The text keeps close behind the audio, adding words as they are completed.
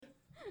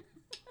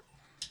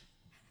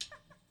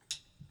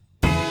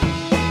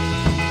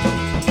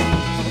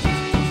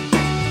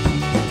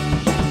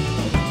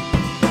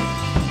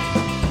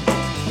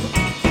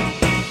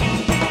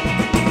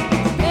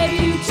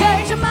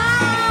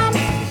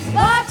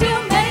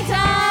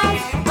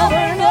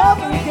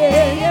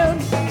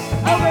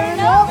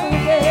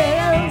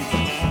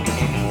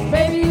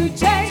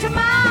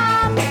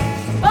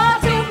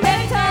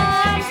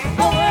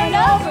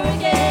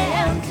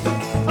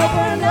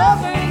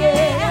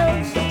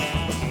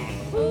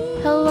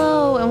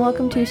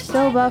welcome to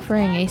Still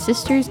Buffering, a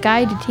sister's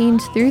guide to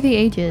teens through the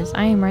ages.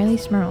 I am Riley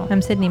Smurl. I'm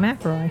Sydney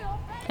McElroy.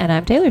 And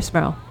I'm Taylor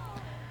Smurl.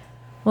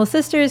 Well,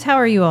 sisters, how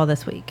are you all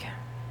this week?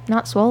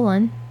 Not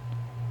swollen.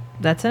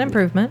 That's an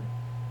improvement.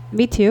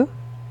 Me too.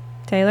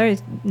 Taylor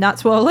is not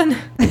swollen.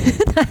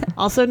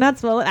 Also not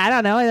swollen. I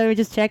don't know. We're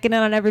just checking in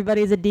on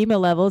everybody's edema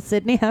levels.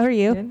 Sydney, how are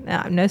you?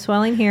 No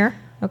swelling here.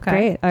 Okay.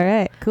 Great. All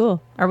right.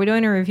 Cool. Are we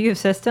doing a review of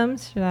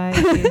systems? Should I?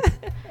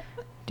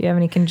 Do you have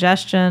any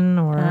congestion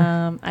or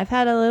I've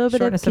had a little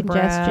bit of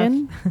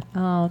congestion.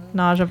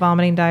 Nausea,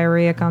 vomiting,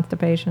 diarrhea,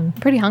 constipation,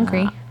 Pretty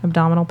hungry.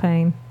 abdominal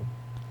pain,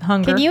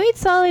 hunger? Can you eat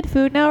solid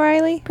food now,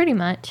 Riley? Pretty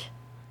much.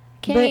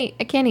 I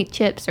can't eat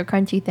chips or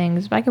crunchy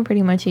things, but I can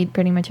pretty much eat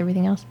pretty much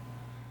everything else.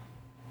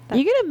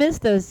 You're going to miss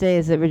those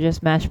days that were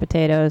just mashed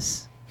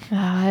potatoes.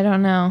 I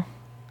don't know.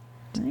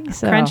 I think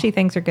so. Crunchy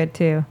things are good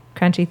too.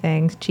 Crunchy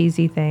things,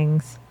 cheesy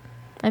things,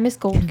 I miss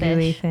gooey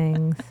goldfish.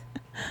 things.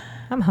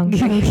 I'm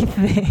hungry.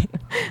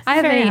 I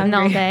haven't Very eaten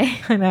all hungry. day.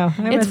 I know.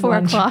 It's 4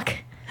 o'clock.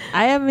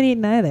 I haven't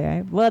eaten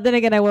either. Well, then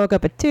again, I woke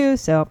up at 2,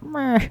 so...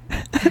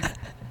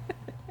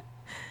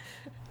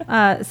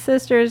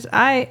 Sisters,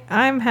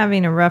 I'm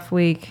having a rough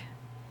week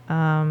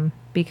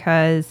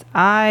because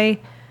I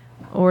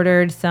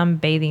ordered some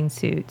bathing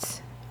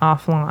suits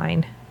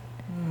offline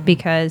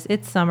because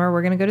it's summer.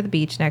 We're going to go to the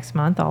beach next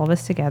month, all of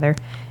us together.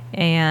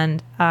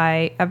 And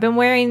I've been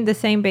wearing the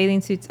same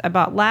bathing suits I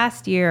bought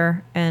last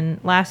year. And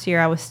last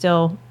year I was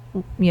still,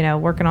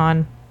 working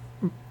on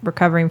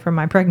recovering from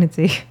my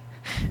pregnancy,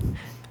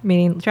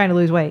 meaning trying to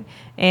lose weight.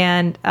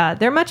 And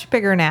they're much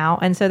bigger now.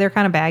 And so they're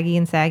kind of baggy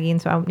and saggy.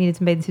 And so I needed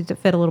some bathing suits that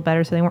fit a little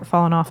better so they weren't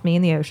falling off me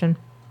in the ocean.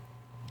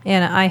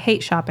 And I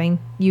hate shopping.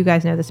 You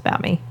guys know this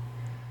about me.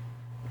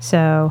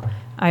 So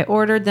I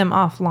ordered them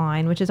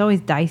offline, which is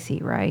always dicey,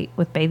 right?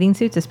 With bathing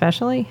suits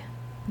especially.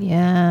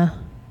 Yeah.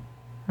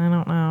 I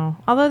don't know.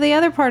 Although the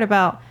other part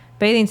about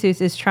bathing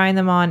suits is trying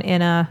them on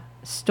in a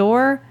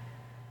store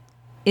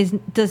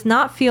does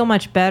not feel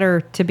much better,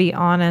 to be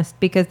honest,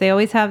 because they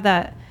always have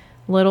that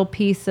little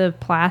piece of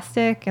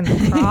plastic in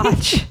the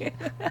crotch.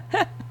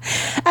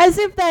 As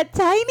if that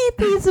tiny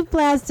piece of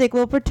plastic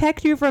will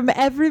protect you from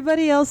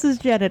everybody else's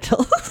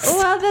genitals.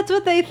 Well, that's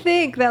what they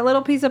think. That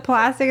little piece of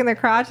plastic in the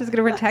crotch is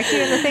going to protect you.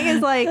 And the thing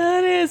is, like...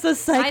 That is a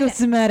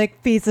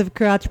psychosomatic piece of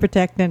crotch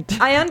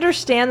protectant. I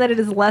understand that it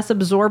is less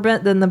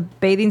absorbent than the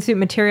bathing suit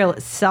material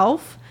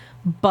itself,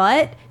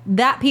 but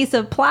that piece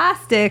of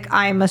plastic,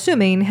 I'm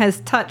assuming, has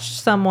touched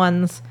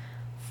someone's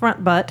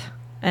front butt.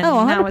 And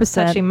now it's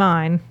 100%. touching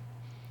mine.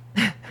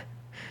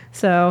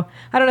 So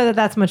I don't know that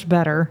that's much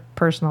better,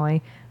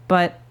 personally.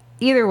 But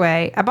either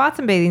way, I bought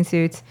some bathing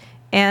suits,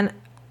 and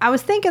I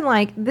was thinking,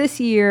 like, this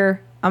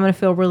year I'm going to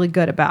feel really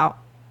good about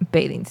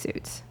bathing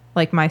suits,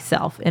 like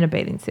myself in a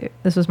bathing suit.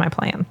 This was my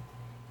plan.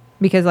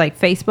 Because, like,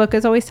 Facebook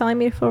is always telling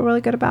me to feel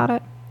really good about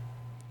it.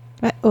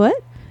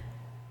 What?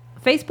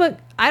 Facebook,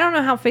 I don't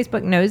know how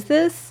Facebook knows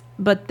this,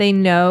 but they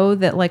know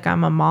that, like,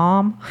 I'm a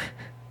mom.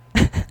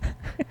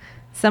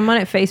 Someone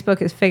at Facebook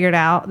has figured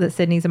out that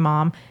Sydney's a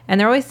mom,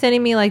 and they're always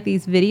sending me like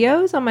these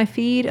videos on my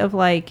feed of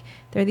like,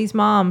 there are these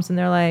moms and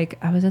they're like,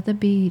 I was at the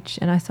beach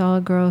and I saw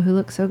a girl who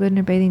looked so good in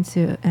her bathing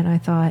suit, and I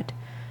thought,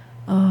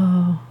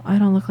 oh, I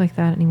don't look like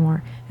that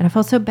anymore. And I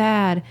felt so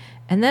bad.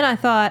 And then I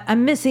thought,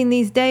 I'm missing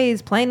these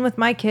days playing with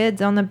my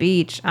kids on the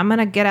beach. I'm going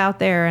to get out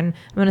there and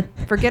I'm going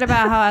to forget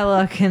about how I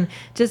look and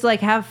just like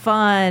have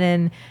fun.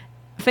 And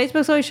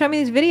Facebook's always showing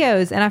me these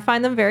videos, and I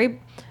find them very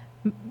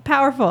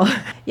powerful.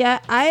 Yeah,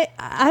 I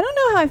don't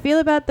know how I feel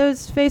about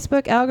those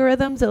Facebook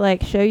algorithms that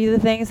like show you the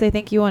things they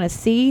think you want to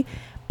see,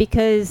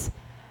 because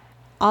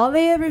all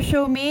they ever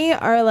show me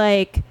are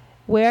like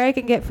where I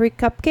can get free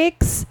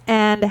cupcakes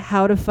and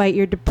how to fight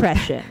your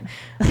depression.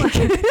 Like,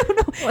 I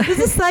don't know. This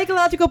is a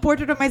psychological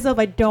portrait of myself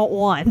I don't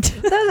want.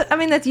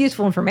 That's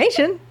useful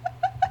information.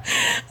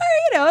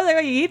 Or, like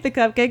when you eat the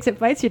cupcakes, it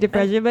fights your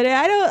depression. But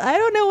I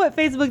don't know what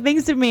Facebook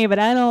thinks of me, but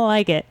I don't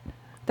like it.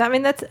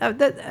 That's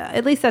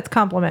at least that's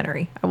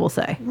complimentary, I will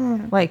say.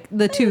 Like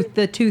the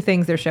two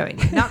things they're showing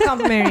you, not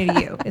complimentary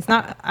to you. It's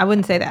not. I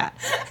wouldn't say that.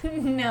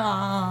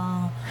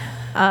 No.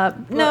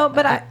 No,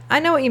 but I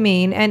know what you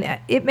mean, and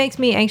it makes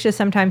me anxious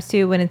sometimes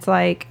too when it's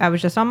like I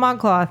was just on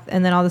ModCloth,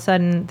 and then all of a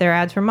sudden there are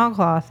ads for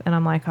ModCloth, and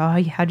I'm like,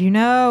 oh, how'd you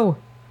know?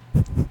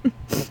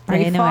 Are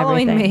you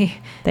following me?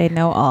 They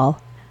know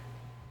all.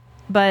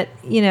 But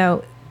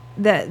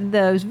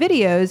those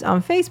videos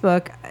on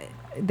Facebook,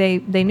 they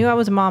knew I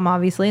was a mom,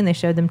 obviously, and they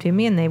showed them to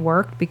me, and they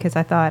worked because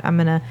I thought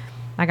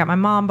I got my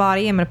mom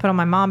body. I'm going to put on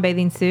my mom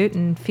bathing suit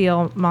and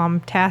feel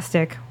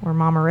mom-tastic or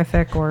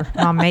mom-orific or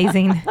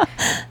mom-amazing,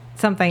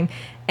 something.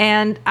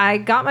 And I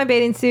got my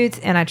bathing suits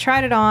and I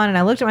tried it on and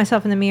I looked at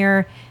myself in the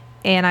mirror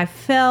and I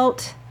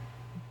felt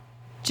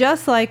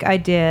just like I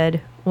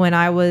did when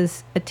I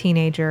was a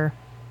teenager,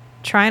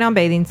 trying on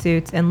bathing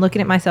suits and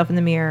looking at myself in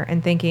the mirror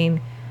and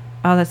thinking,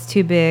 oh, that's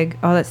too big.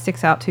 Oh, that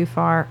sticks out too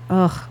far.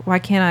 Ugh, why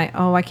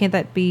can't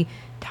that be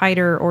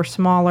tighter or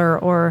smaller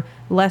or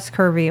less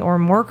curvy or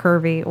more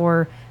curvy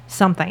or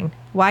something?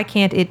 Why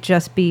can't it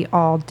just be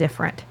all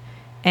different?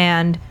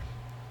 And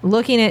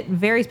looking at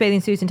various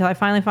bathing suits until I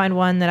finally find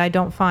one that I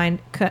don't find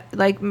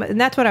and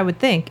that's what I would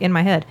think in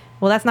my head.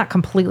 Well, that's not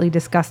completely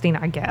disgusting,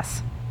 I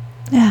guess.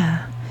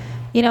 Yeah.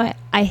 You know,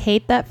 I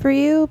hate that for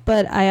you,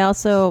 but I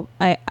also,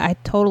 I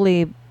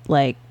totally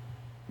like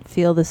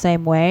feel the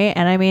same way.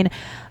 And I mean,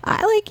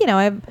 I like, you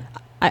know,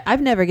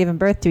 I've never given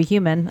birth to a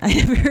human. I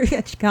never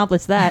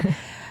accomplished that.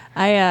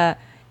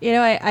 You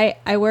know,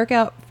 I work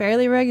out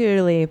fairly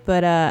regularly,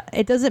 but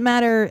it doesn't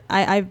matter.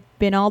 I've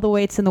been all the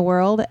weights in the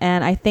world,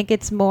 and I think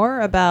it's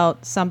more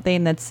about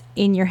something that's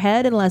in your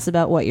head and less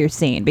about what you're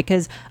seeing,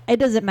 because it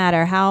doesn't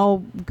matter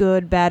how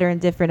good, bad, or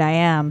indifferent I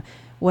am.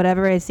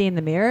 Whatever I see in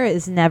the mirror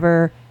is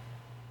never...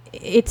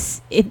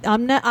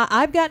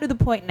 I've gotten to the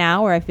point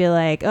now where I feel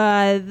like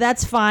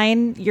that's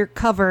fine, you're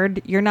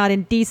covered, you're not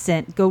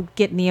indecent, go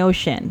get in the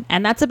ocean.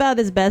 And that's about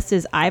as best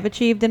as I've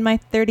achieved in my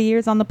 30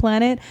 years on the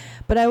planet,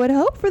 but I would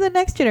hope for the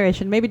next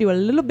generation maybe do a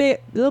little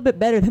bit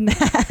better than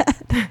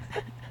that.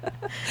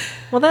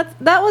 Well,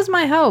 that was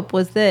my hope,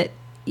 was that,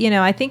 you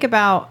know, I think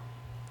about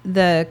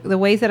the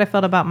ways that I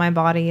felt about my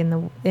body and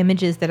the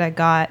images that I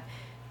got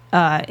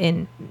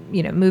in,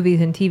 you know,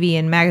 movies and TV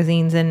and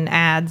magazines and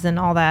ads and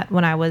all that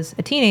when I was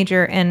a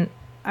teenager. And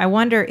I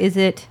wonder, is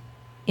it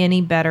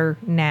any better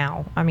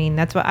now? I mean,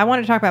 that's what I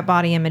want to talk about,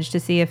 body image, to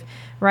see if,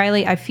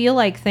 Riley, I feel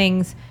like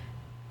things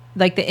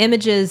like the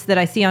images that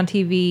I see on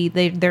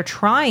TV, they're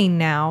trying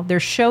now. They're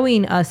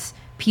showing us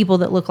people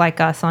that look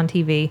like us on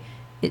TV.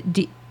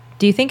 Do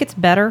you think it's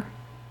better?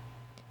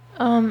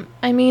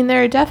 I mean,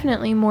 there are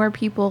definitely more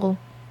people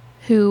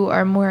who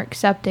are more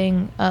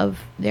accepting of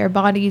their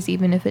bodies,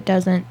 even if it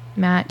doesn't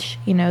match,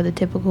 you know, the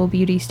typical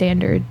beauty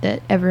standard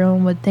that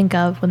everyone would think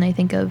of when they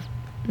think of,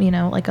 you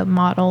know, like a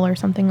model or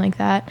something like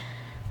that.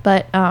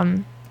 But,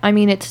 I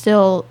mean, it's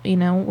still, you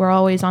know, we're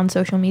always on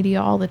social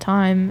media all the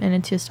time, and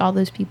it's just all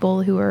those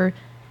people who are,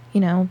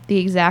 you know, the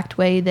exact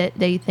way that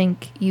they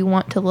think you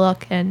want to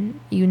look, and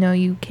you know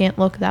you can't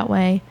look that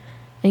way,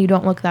 and you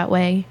don't look that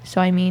way. So,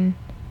 I mean,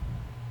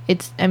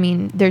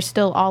 there's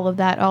still all of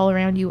that all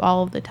around you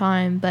all of the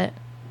time, but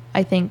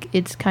I think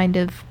it's kind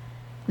of,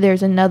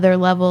 there's another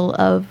level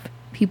of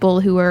people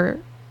who are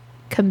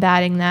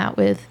combating that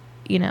with,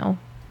 you know,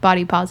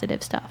 body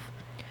positive stuff.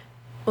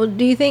 Well,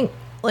 do you think,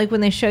 like,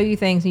 when they show you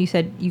things and you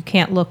said you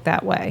can't look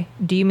that way,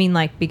 do you mean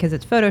like because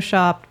it's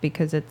photoshopped,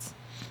 because it's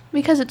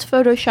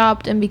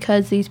photoshopped, and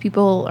because these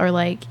people are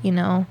like, you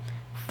know,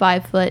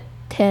 5'10"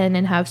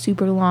 and have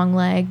super long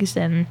legs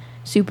and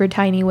super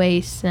tiny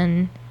waists,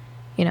 and,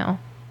 you know,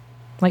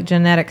 like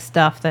genetic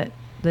stuff that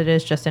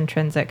is just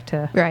intrinsic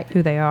to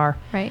who they are.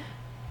 Right.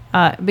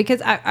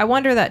 Because I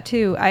wonder that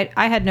too.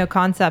 I had no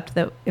concept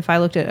that if I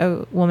looked at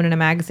a woman in a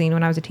magazine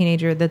when I was a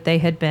teenager, that they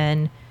had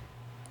been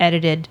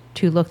edited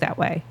to look that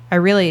way.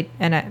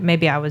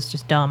 Maybe I was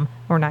just dumb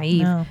or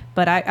naive,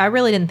 but I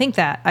really didn't think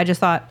that. I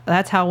just thought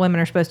that's how women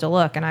are supposed to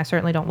look, and I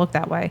certainly don't look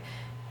that way.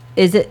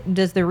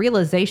 Does the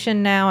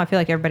realization now, I feel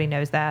like everybody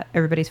knows that,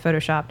 everybody's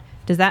photoshopped,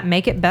 does that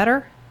make it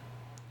better?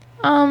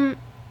 I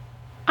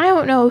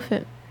don't know if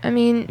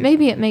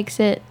maybe it makes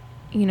it,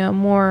 you know,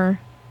 more,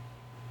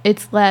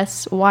 it's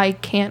less, why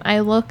can't I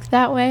look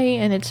that way?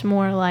 And it's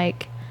more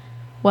like,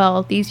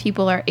 well, these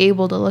people are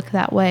able to look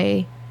that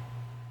way,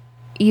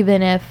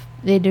 even if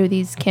they do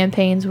these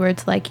campaigns where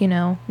it's like, you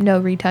know, no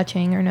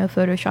retouching or no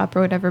Photoshop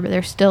or whatever, but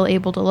they're still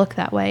able to look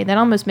that way. That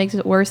almost makes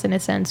it worse in a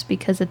sense,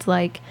 because it's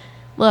like,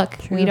 look,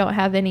 True. We don't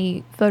have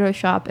any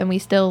Photoshop and we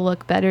still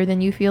look better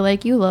than you feel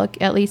like you look.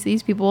 At least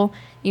these people,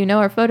 you know,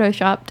 are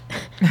Photoshopped.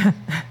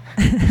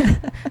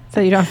 So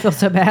you don't feel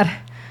so bad.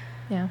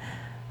 Yeah.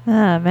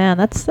 Ah, man,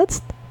 that's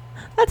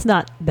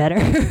not better.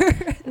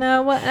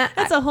 No,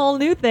 that's a whole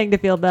new thing to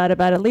feel bad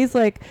about. At least,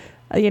 like,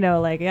 you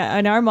know, like,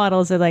 and our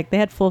models are like, they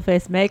had full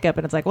face makeup,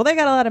 and it's like, well, they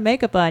got a lot of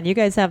makeup on. You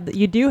guys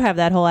you do have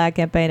that whole ad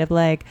campaign of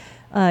like,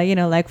 you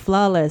know, like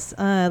flawless,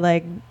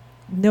 like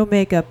no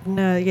makeup,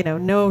 no, you know,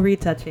 no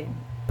retouching,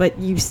 but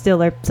you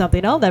still are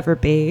something I'll never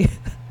be.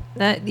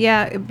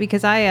 Yeah,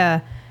 because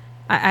I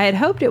had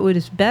hoped it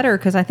was better,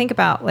 because I think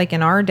about, like,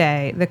 in our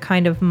day, the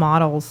kind of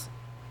models,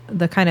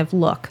 the kind of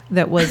look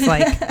that was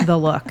like the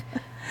look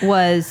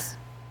was,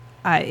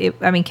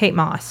 Kate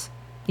Moss,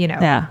 you know.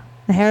 Yeah,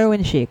 the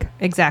heroin chic.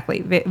 Exactly.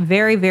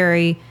 Very,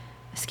 very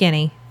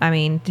skinny. I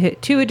mean,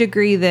 to a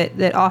degree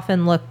that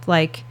often looked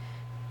like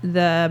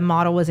the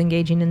model was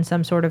engaging in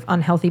some sort of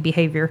unhealthy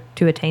behavior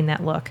to attain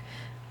that look.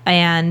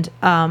 And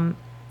I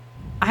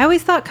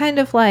always thought kind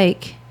of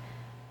like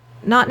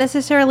not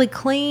necessarily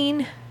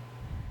clean,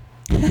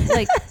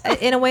 like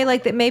in a way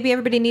like that maybe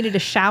everybody needed a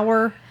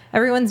shower.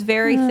 Everyone's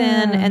very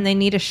thin and they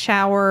need a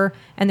shower,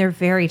 and they're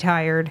very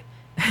tired.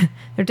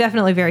 They're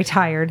definitely very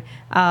tired.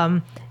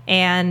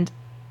 And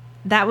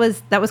that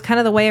was kind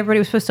of the way everybody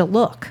was supposed to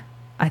look,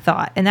 I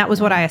thought. And that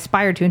was what I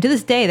aspired to. And to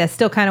this day, that's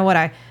still kind of what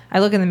I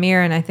look in the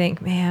mirror and I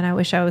think, man, I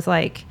wish I was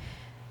like,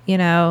 you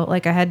know,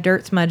 like I had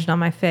dirt smudged on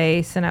my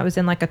face and I was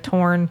in like a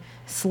torn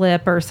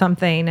slip or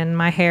something, and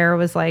my hair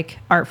was like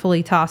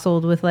artfully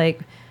tousled with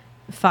like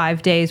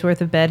 5 days worth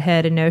of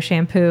bedhead and no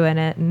shampoo in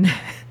it. And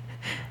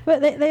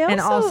but they also,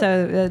 and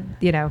also,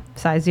 you know,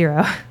 size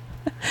 0.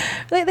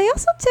 They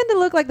also tend to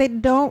look like they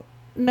don't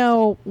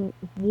know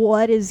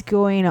what is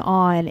going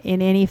on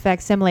in any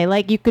facsimile.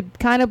 Like you could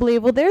kind of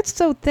believe, well, they're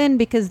so thin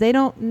because they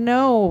don't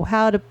know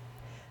how to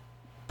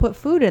put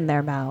food in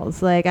their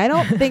mouths. Like I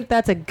don't think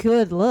that's a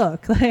good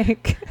look.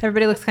 Like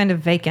Everybody looks kind of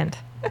vacant.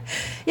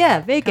 yeah,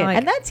 vacant. Like-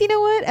 and that's, you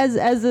know what, as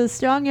a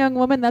strong young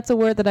woman, that's a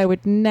word that I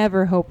would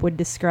never hope would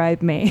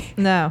describe me.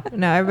 No,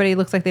 everybody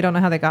looks like they don't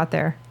know how they got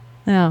there.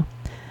 No.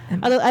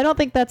 Although I don't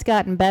think that's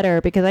gotten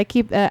better because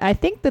I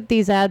think that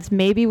these ads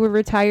maybe were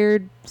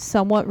retired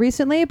somewhat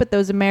recently, but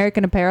those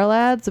American Apparel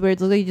ads where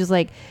it's literally just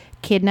like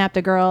kidnapped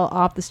a girl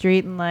off the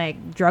street and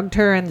like drugged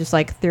her and just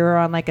like threw her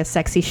on like a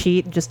sexy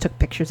sheet and just took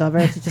pictures of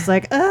her. She's just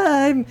like,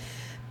 I'm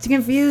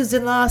confused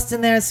and lost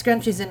and there's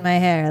scrunchies in my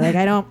hair. Like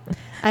I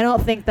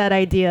don't think that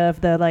idea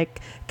of the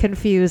like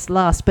confused,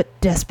 lost, but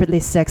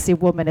desperately sexy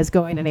woman is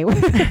going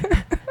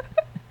anywhere.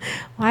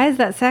 Why is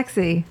that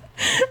sexy?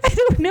 I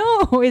don't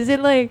know. Is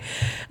it like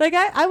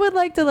I would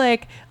like to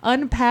like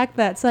unpack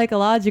that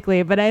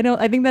psychologically, but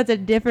I think that's a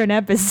different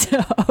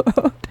episode.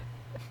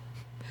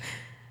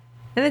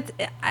 And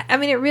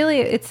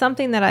it's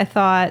something that I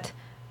thought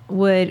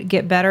would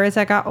get better as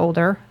I got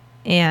older,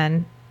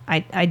 and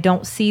I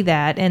don't see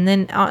that. And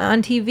then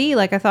on TV,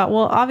 like I thought,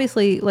 well,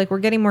 obviously, like we're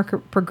getting more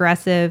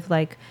progressive,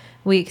 like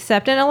we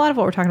accept, and a lot of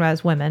what we're talking about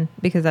is women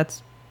because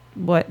that's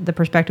what the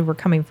perspective we're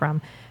coming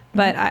from.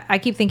 But I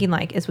keep thinking,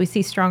 like, as we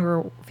see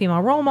stronger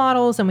female role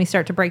models and we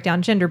start to break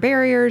down gender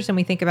barriers and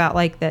we think about,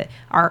 like,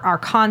 our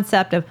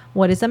concept of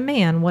what is a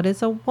man, what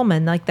is a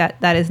woman, like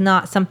that is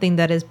not something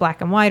that is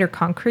black and white or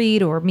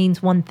concrete or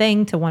means one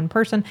thing to one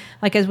person.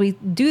 Like, as we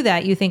do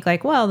that, you think,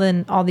 like, well,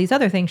 then all these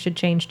other things should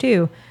change,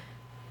 too.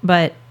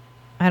 But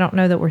I don't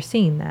know that we're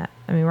seeing that.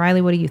 I mean,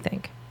 Riley, what do you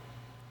think?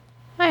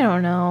 I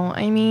don't know.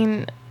 I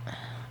mean,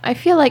 I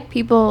feel like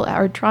people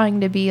are trying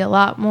to be a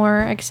lot more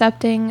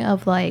accepting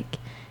of, like,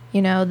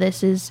 you know,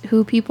 this is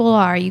who people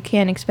are. You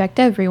can't expect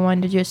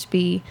everyone to just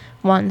be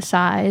one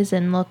size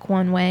and look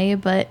one way.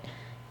 But,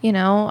 you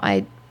know,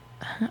 I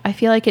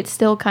feel like it's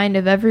still kind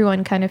of,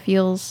 everyone kind of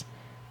feels,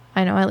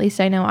 I know, at least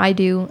I know I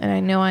do.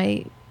 And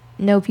I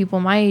know people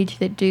my age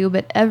that do.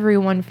 But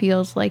everyone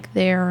feels like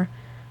they're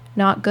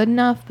not good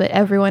enough, but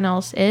everyone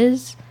else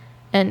is.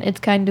 And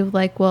it's kind of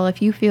like, well,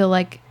 if you feel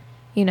like,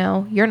 you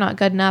know, you're not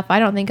good enough, I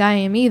don't think I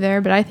am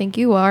either, but I think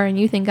you are and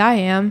you think I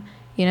am.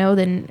 You know,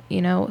 then,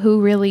 you know, who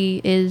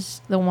really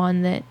is the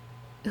one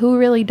who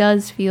really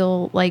does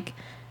feel like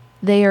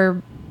they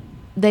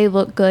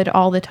look good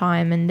all the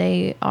time and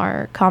they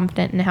are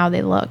confident in how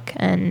they look.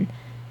 And,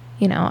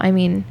 you know, I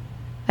mean,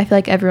 I feel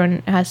like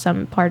everyone has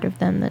some part of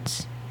them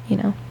that's, you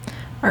know.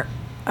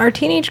 Are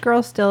teenage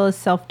girls still as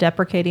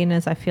self-deprecating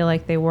as I feel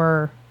like they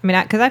were? I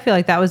mean, because I feel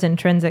like that was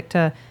intrinsic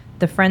to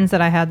the friends that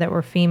I had that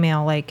were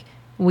female. Like,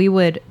 we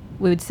would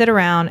sit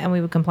around and we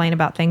would complain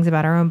about things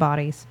about our own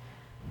bodies.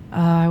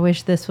 I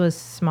wish this was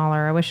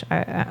smaller. I wish,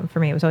 for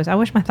me, it was always, I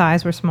wish my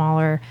thighs were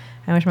smaller.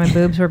 I wish my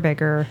boobs were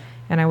bigger.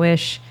 And I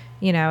wish,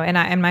 you know,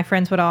 and my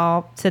friends would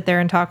all sit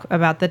there and talk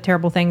about the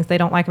terrible things they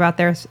don't like about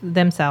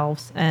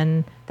themselves.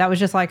 And that was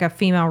just like a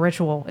female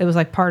ritual. It was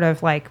like part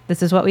of like,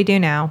 this is what we do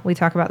now. We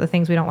talk about the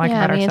things we don't like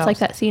about ourselves. It's like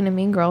that scene in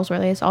Mean Girls where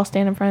they just all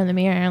stand in front of the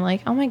mirror and are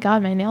like, oh my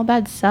God, my nail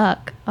beds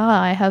suck.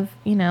 I have,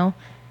 you know,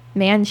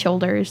 man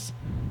shoulders.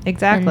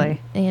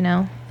 Exactly. And, you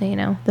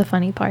know, the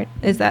funny part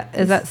is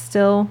that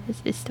still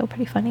it's still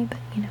pretty funny, but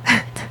you know,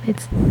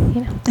 it's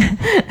you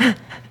know,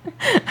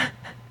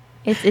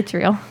 it's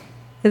real.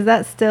 Is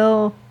that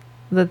still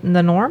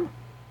the norm?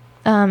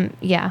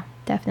 Yeah,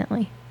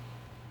 definitely.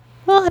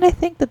 Well, and I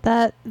think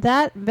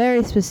that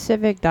very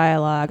specific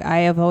dialogue I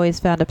have always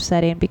found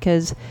upsetting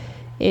because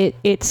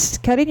it's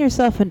cutting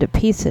yourself into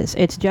pieces.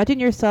 It's judging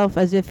yourself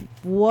as if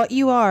what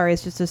you are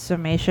is just a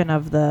summation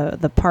of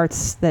the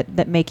parts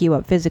that make you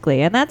up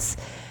physically. And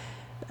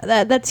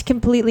that's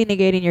completely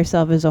negating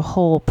yourself as a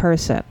whole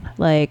person.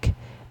 Like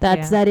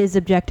that is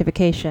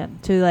objectification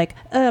to like,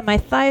 my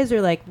thighs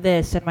are like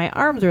this and my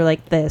arms are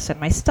like this and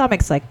my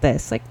stomach's like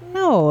this. Like,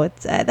 no,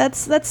 it's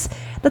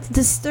that's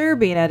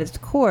disturbing at its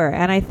core.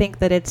 And I think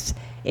that it's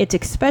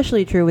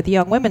especially true with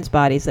young women's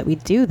bodies that we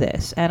do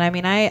this. And I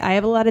mean, I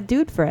have a lot of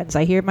dude friends.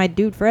 I hear my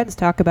dude friends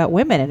talk about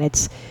women, and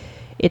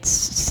it's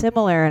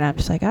similar. And I'm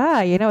just like,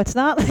 you know, it's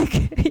not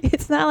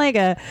like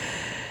a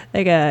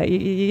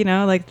you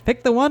know, like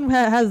pick the one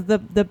that has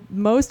the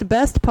most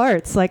best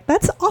parts. Like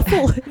that's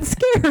awful and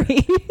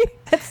scary.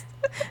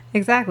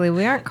 Exactly.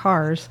 We aren't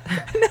cars.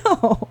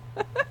 No.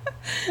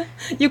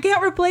 You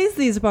can't replace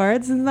these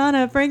parts. It's not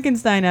a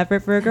Frankenstein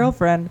effort for a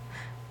girlfriend.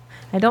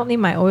 I don't need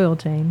my oil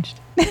changed.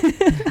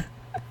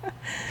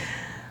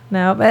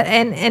 No, but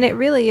and it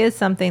really is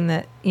something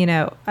that, you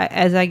know,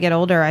 as I get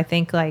older, I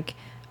think like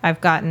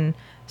I've gotten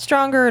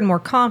stronger and more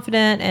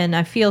confident, and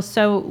I feel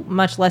so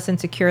much less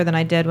insecure than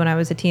I did when I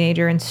was a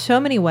teenager in so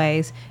many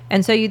ways.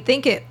 And so you'd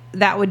think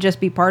that would just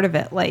be part of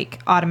it.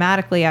 Like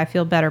automatically I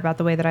feel better about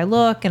the way that I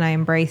look, and I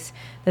embrace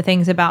the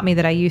things about me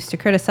that I used to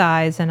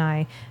criticize, and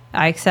I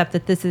accept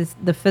that this is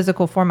the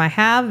physical form I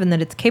have and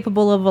that it's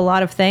capable of a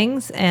lot of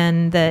things,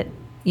 and that,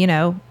 you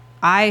know,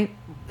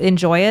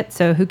 enjoy it.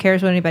 So who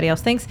cares what anybody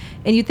else thinks?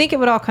 And you think it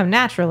would all come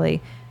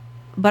naturally,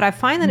 but I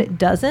find that it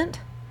doesn't.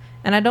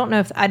 And I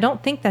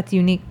don't think that's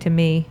unique to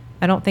me.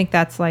 I don't think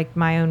that's like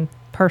my own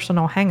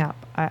personal hang up.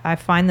 I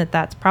find that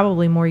that's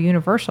probably more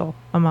universal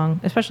among,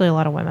 especially a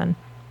lot of women,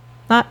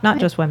 not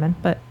just women,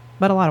 but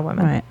a lot of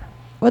women. Right.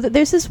 Well,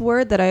 there's this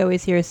word that I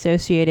always hear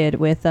associated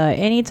with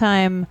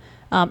anytime,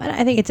 and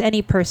I think it's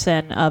any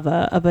person of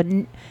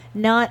a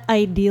not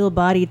ideal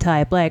body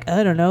type. Like,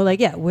 I don't know, like,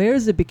 yeah,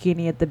 where's the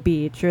bikini at the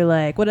beach, or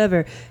like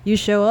whatever. You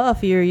show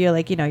off you're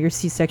like, your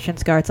C-section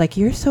scar. It's like,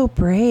 you're so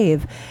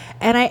brave,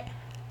 and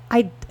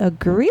I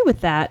agree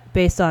with that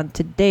based on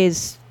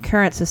today's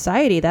current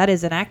society. That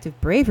is an act of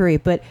bravery,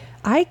 but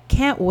I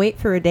can't wait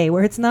for a day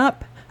where it's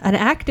not an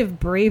act of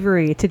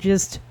bravery to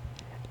just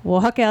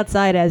walk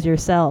outside as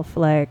yourself.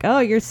 Like, oh,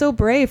 you're so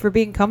brave for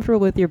being comfortable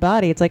with your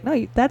body. It's like,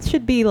 no, that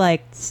should be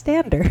like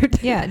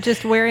standard. Yeah,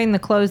 just wearing the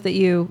clothes that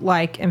you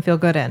like and feel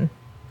good in.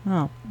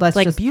 Oh, Let's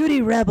like just-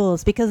 beauty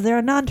rebels because they're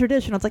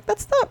non-traditional. It's like,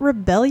 that's not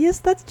rebellious.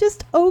 That's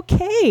just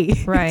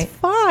okay. Right. It's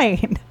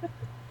fine.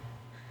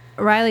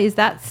 Riley, is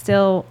that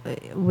still,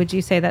 would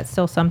you say that's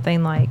still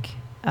something like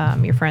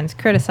your friends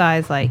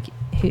criticize, like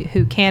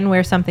who can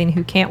wear something,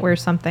 who can't wear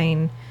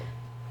something,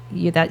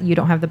 that you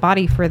don't have the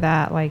body for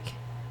that? Like,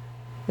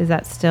 is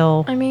that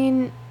still... I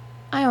mean,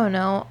 I don't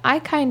know. I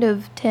kind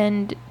of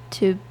tend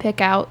to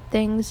pick out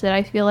things that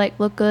I feel like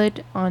look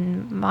good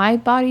on my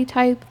body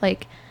type.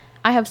 Like,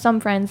 I have some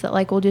friends that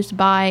like will just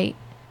buy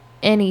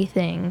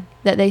anything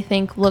that they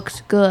think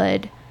looks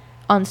good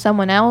on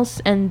someone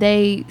else, and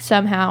they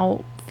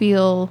somehow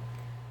feel,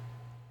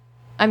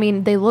 I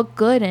mean, they look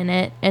good in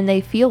it and they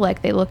feel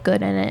like they look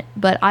good in it,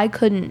 but I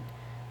couldn't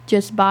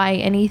just buy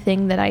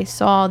anything that I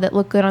saw that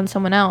looked good on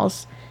someone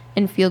else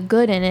and feel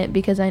good in it,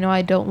 because I know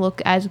I don't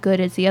look as good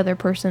as the other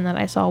person that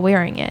I saw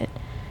wearing it.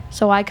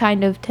 So I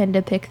kind of tend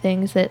to pick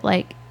things that,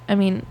 like, I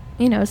mean,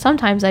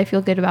 sometimes I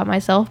feel good about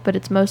myself, but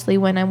it's mostly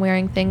when I'm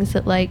wearing things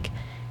that, like,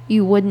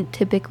 you wouldn't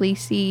typically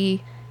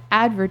see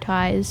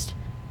advertised,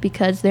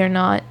 because they're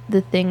not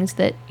the things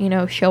that,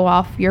 show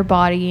off your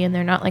body, and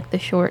they're not like the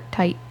short,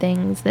 tight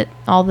things that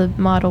all the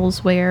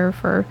models wear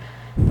for,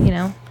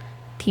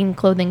 teen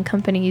clothing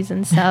companies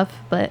and stuff.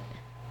 But,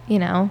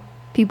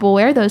 people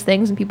wear those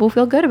things and people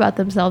feel good about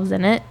themselves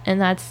in it, and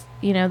that's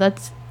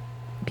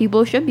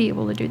people should be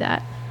able to do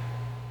that.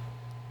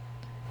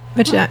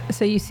 But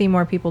so you see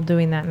more people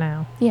doing that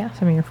now? Yeah.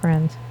 Some of your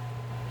friends?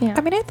 Yeah.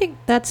 I mean, I think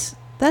that's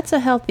a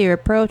healthier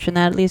approach, and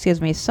that at least gives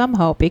me some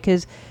hope,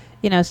 because,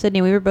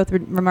 Sydney, we were both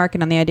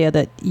remarking on the idea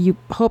that you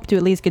hope to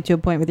at least get to a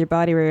point with your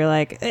body where you're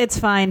like, it's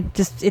fine,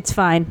 just it's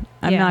fine.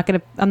 I'm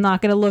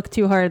not gonna look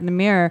too hard in the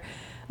mirror.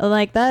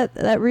 Like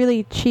that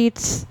really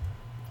cheats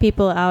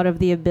people out of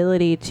the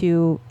ability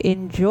to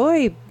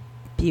enjoy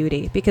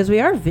beauty, because we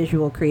are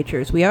visual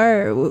creatures. We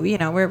are,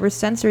 we're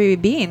sensory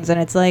beings, and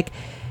it's like,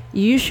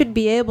 you should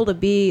be able to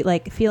be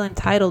like, feel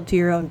entitled to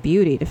your own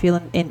beauty, to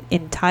feel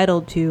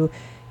entitled to,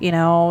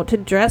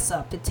 to dress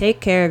up, to take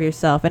care of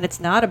yourself. And it's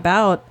not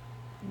about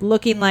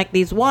looking like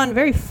these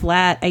very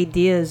flat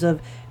ideas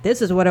of,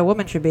 this is what a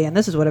woman should be and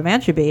this is what a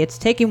man should be. It's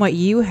taking what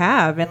you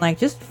have and like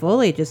just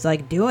fully just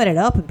like doing it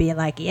up and being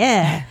like,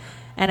 yeah.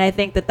 And I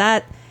think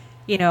that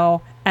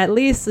at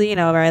least,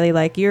 Riley,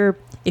 like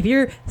if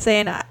you're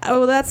saying,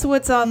 oh, that's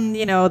what's on,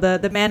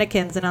 the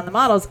mannequins and on the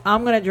models,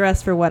 I'm going to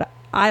dress for what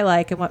I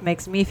like and what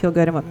makes me feel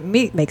good and what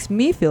makes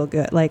me feel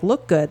good, like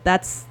look good.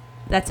 That's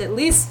at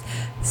least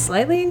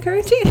slightly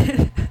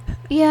encouraging.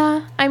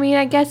 Yeah. I mean,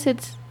 I guess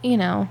it's,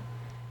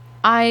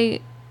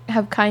 I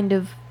have kind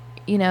of,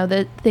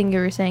 the thing you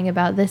were saying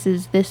about this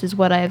is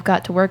what I've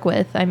got to work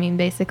with. I mean,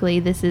 basically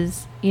this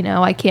is,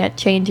 I can't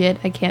change it.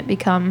 I can't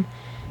become,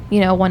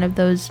 one of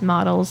those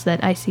models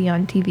that I see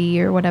on TV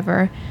or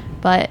whatever.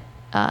 But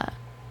I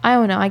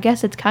don't know. I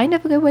guess it's kind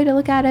of a good way to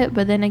look at it.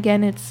 But then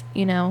again, it's,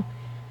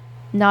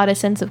 not a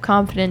sense of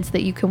confidence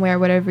that you can wear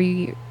whatever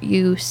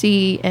you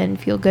see and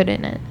feel good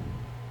in it.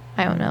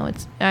 I don't know.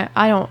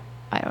 I don't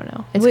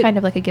know. It's kind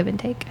of like a give and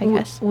take, I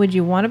guess. Would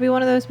you want to be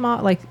one of those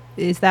like,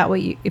 is that what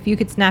if you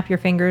could snap your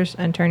fingers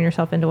and turn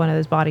yourself into one of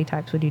those body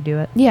types, would you do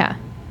it? Yeah.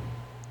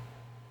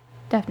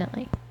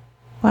 Definitely.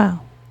 Wow.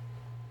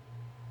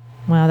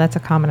 Well, that's a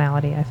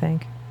commonality, I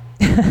think.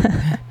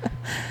 I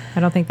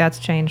don't think that's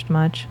changed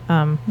much.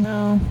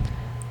 No.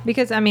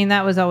 Because, I mean,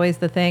 that was always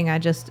the thing. I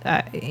just,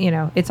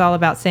 it's all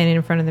about standing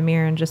in front of the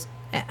mirror and just,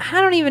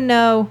 I don't even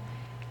know.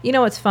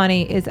 What's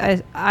funny is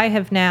I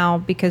have now,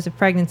 because of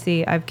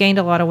pregnancy, I've gained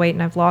a lot of weight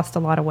and I've lost a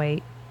lot of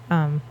weight,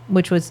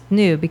 which was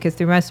new because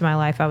through most of my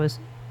life I was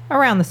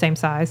around the same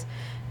size.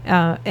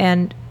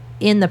 And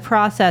in the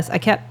process,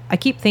 I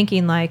keep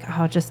thinking like,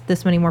 oh, just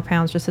this many more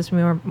pounds, just this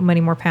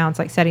many more pounds,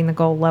 like setting the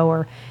goal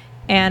lower.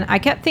 And I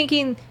kept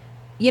thinking,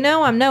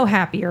 I'm no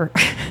happier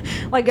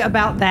like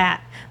about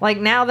that. Like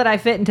now that I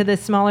fit into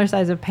this smaller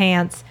size of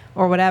pants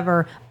or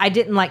whatever, I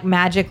didn't like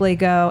magically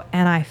go,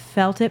 and I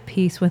felt at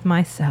peace with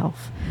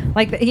myself.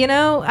 Like,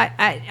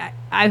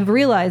 I've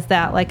realized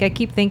that. Like I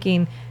keep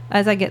thinking,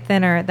 as I get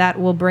thinner, that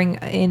will bring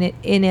in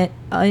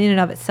and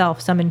of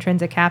itself some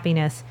intrinsic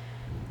happiness.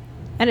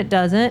 And it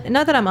doesn't.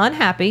 Not that I'm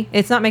unhappy.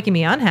 It's not making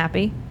me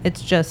unhappy.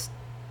 It's just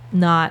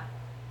not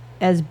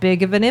as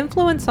big of an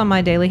influence on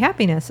my daily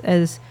happiness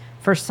as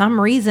for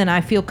some reason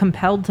I feel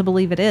compelled to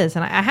believe it is.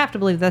 And I have to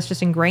believe that's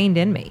just ingrained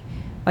in me.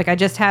 Like I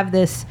just have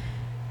this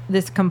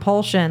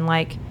compulsion.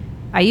 Like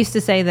I used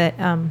to say that,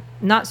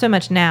 not so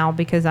much now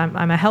because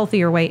I'm a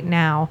healthier weight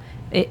now.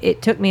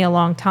 It took me a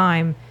long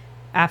time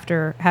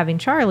after having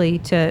Charlie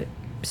to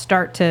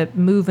start to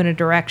move in a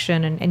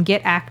direction and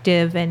get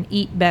active and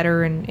eat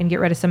better and get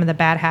rid of some of the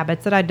bad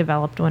habits that I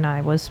developed when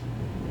I was,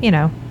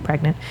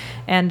 pregnant.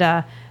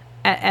 And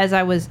as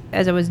I was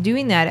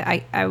doing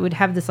that, I would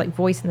have this like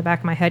voice in the back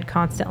of my head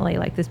constantly,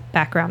 like this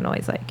background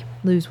noise, like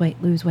lose weight,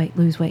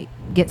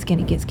 get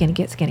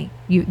skinny.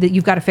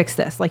 You've got to fix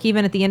this. Like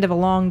even at the end of a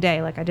long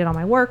day, like I did all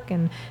my work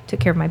and took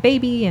care of my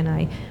baby and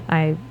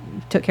I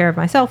took care of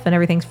myself and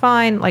everything's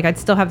fine. Like I'd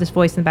still have this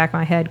voice in the back of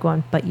my head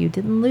going, but you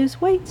didn't lose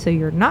weight, so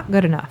you're not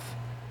good enough.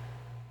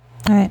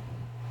 All right.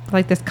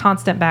 Like this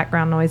constant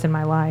background noise in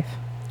my life.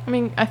 I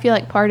mean, I feel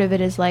like part of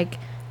it is like,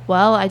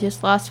 well, I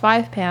just lost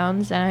 5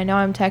 pounds and I know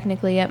I'm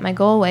technically at my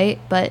goal weight,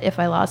 but if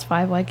I lost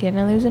 5, why can't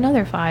I lose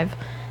another 5?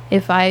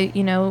 If I,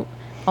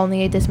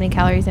 only ate this many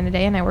calories in a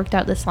day and I worked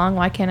out this long,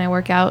 why can't I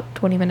work out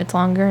 20 minutes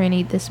longer and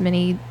eat this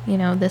many,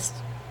 this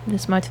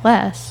much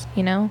less,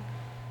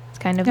 It's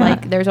kind of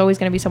like there's always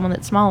going to be someone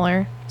that's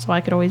smaller, so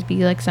I could always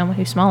be like someone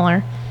who's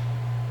smaller.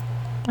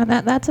 And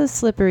that's a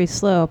slippery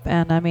slope.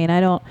 And I mean,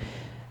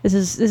 this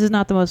is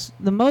not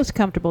the most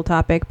comfortable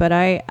topic, but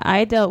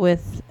I dealt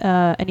with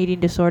an eating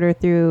disorder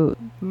through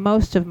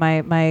most of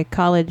my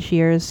college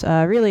years,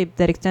 really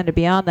that extended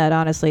beyond that,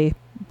 honestly,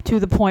 to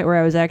the point where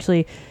I was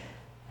actually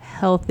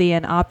healthy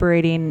and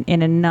operating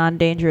in a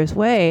non-dangerous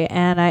way.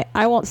 And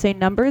I won't say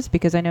numbers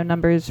because I know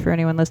numbers for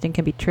anyone listening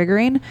can be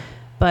triggering,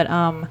 but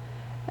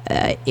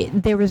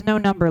there was no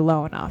number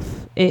low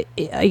enough.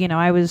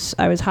 I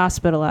was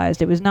hospitalized.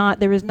 There was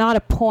not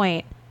a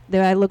point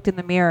that I looked in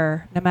the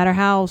mirror, no matter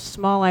how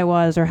small I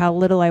was or how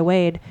little I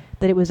weighed,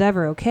 that it was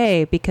ever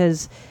okay,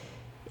 because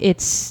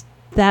it's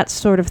that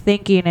sort of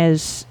thinking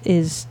is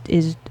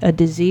a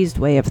diseased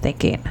way of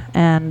thinking,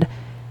 and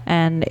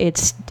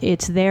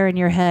it's there in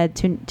your head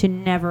to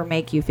never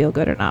make you feel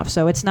good enough.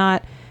 So it's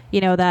not,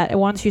 that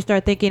once you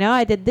start thinking,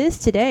 I did this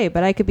today,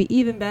 but I could be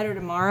even better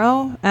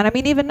tomorrow. And I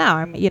mean, even now,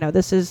 I'm,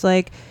 this is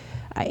like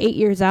 8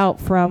 years out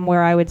from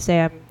where I would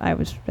say I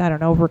was, I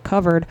don't know,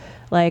 recovered.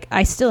 Like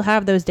I still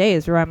have those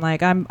days where I'm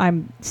like,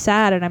 I'm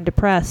sad and I'm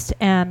depressed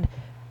and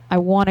I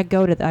want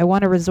to I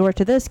want to resort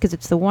to this because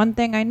it's the one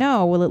thing I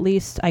know. Well, at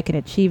least I can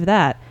achieve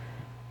that.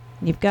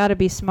 You've got to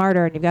be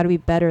smarter and you've got to be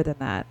better than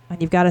that.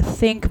 And you've got to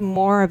think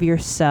more of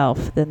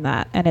yourself than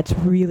that. And it's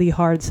really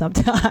hard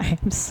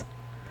sometimes.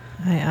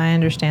 I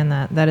understand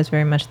that. That is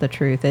very much the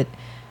truth.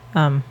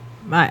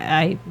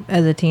 I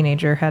as a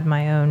teenager had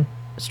my own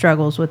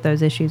struggles with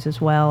those issues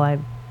as well. I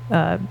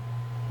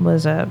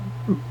was a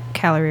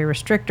calorie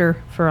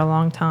restrictor for a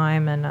long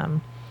time and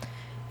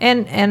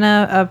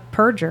a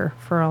purger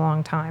for a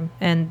long time.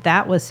 And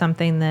that was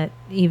something that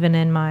even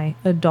in my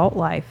adult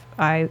life,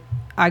 I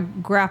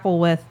grapple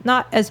with,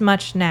 not as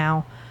much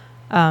now,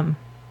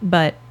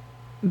 but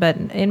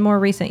in more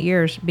recent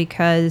years,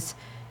 because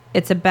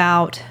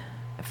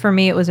for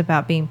me, it was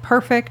about being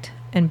perfect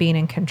and being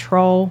in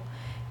control.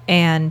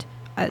 And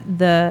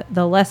the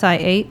less I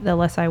ate, the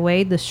less I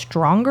weighed, the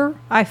stronger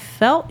I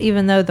felt,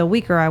 even though the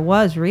weaker I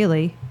was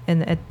really,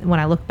 when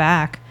I look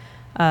back,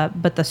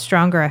 but the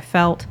stronger I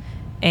felt.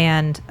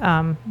 And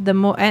the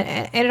more,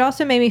 and it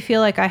also made me feel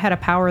like I had a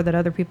power that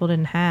other people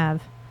didn't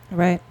have.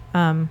 Right.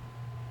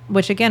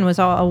 Which again was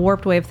all a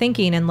warped way of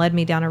thinking and led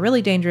me down a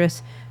really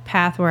dangerous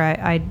path where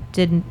I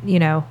didn't,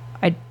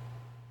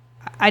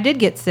 I did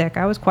get sick.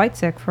 I was quite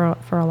sick for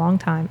a long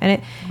time,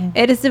 and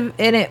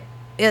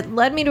it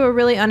led me to a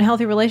really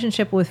unhealthy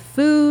relationship with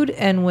food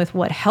and with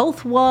what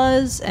health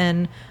was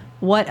and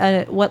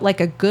what like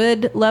a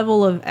good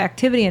level of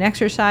activity and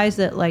exercise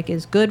that like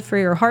is good for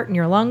your heart and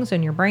your lungs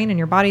and your brain and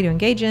your body to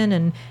engage in.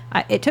 And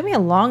it took me a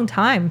long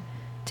time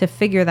to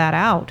figure that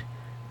out.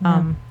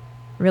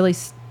 Really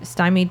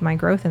stymied my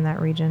growth in that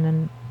region.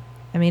 And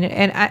I mean,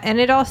 and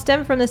it all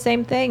stemmed from the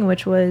same thing,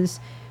 which was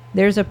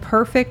there's a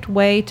perfect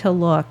way to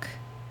look.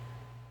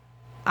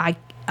 I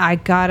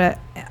gotta,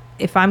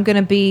 if I'm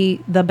gonna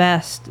be the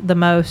best, the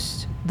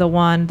most, the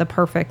one, the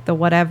perfect, the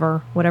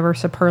whatever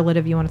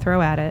superlative you want to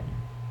throw at it,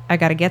 I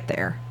got to get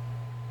there.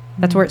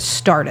 That's where it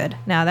started.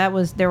 Now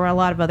there were a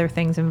lot of other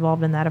things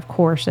involved in that, of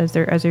course, as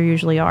there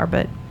usually are,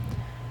 but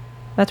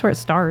that's where it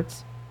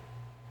starts.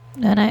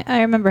 And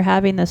I remember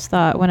having this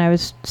thought when I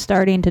was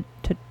starting to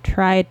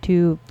try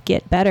to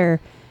get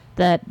better,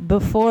 that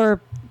before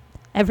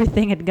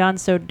everything had gone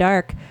so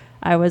dark,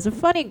 I was a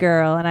funny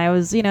girl, and I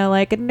was,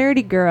 like a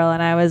nerdy girl,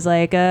 and I was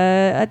like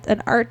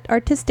an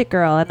artistic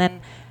girl. And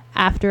then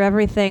after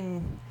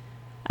everything,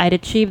 I'd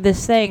achieved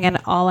this thing, and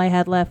all I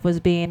had left was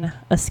being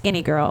a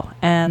skinny girl.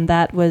 And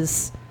that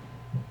was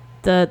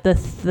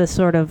the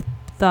sort of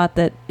thought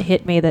that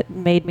hit me that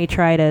made me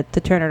try to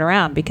turn it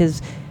around,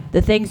 because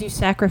the things you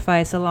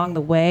sacrifice along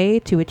the way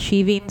to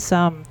achieving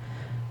some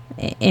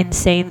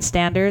insane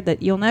standard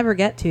that you'll never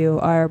get to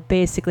are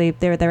basically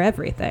they're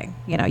everything.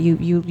 You know,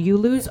 you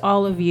lose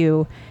all of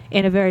you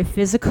in a very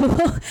physical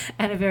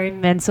and a very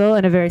mental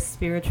and a very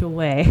spiritual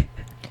way.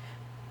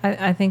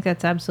 I think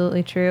that's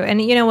absolutely true.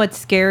 And you know what's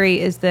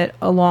scary is that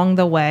along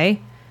the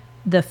way,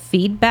 the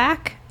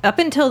feedback up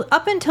until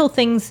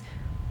things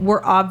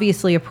were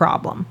obviously a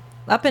problem.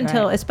 Up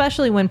until, Right.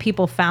 especially when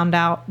people found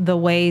out the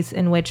ways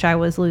in which I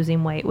was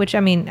losing weight, which I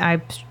mean,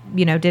 I,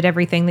 did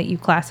everything that you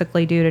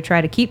classically do to try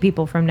to keep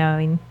people from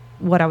knowing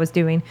what I was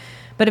doing.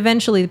 But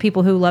eventually the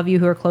people who love you,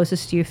 who are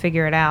closest to you,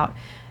 figure it out.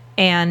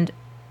 And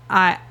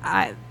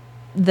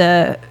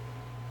the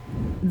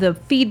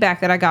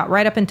feedback that I got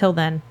right up until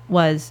then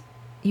was,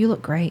 you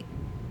look great.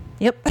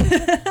 Yep.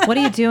 What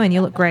are you doing?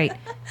 You look great.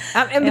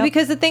 Yep.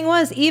 Because the thing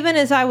was, even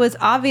as I was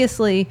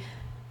obviously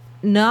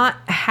not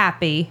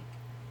happy,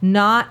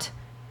 not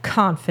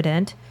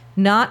confident,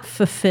 not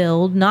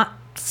fulfilled, not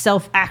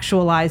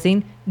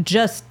self-actualizing,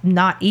 just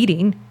not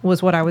eating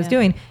was what I was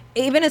doing.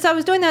 Even as I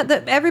was doing that,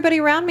 everybody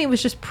around me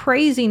was just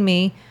praising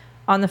me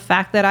on the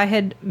fact that I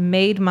had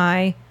made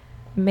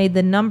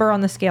the number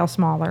on the scale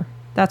smaller.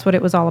 That's what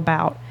it was all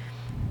about.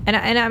 And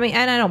I mean,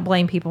 and I don't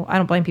blame people. I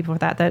don't blame people for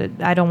that. That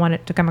I don't want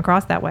it to come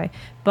across that way.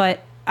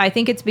 But I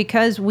think it's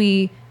because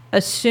we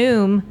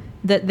assume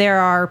that there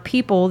are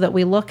people that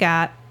we look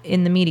at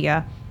in the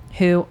media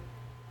who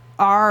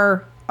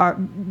are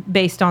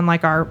based on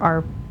like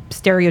our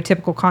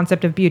stereotypical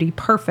concept of beauty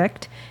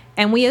perfect,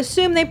 and we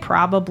assume they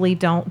probably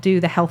don't do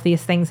the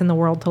healthiest things in the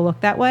world to look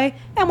that way,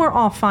 and we're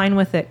all fine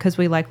with it because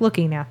we like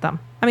looking at them.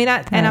 I mean,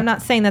 and I'm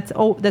not saying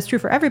that's true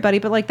for everybody,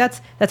 but like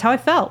that's how I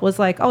felt, was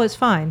like, oh, it's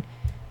fine.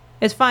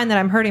 It's fine that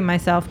I'm hurting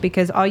myself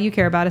because all you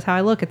care about is how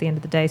I look at the end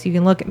of the day, so you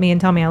can look at me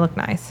and tell me I look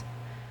nice.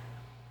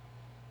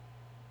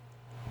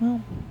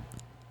 Well,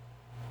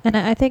 and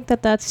I think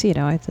that's,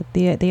 it's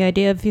the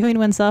idea of viewing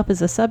oneself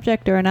as a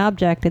subject or an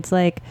object. It's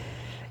like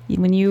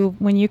when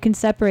you can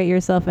separate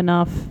yourself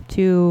enough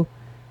to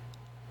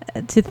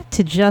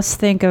just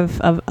think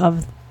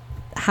of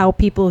how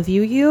people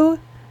view you,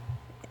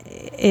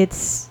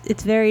 it's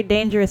very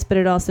dangerous, but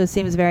it also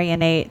seems very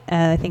innate.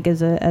 I think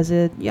as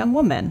a young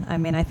woman, I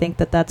mean, I think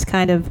that's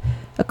kind of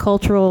a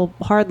cultural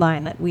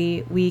hardline that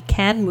we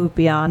can move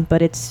beyond,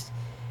 but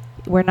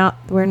we're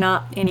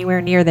not anywhere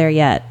near there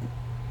yet.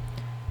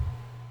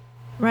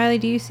 Riley,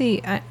 do you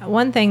see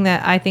one thing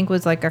that I think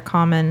was like a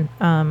common,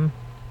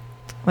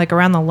 like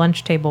around the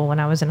lunch table when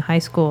I was in high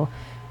school,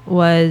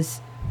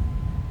 was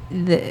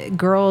the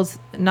girls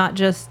not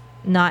just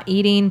not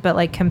eating, but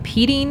like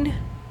competing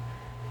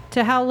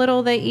to how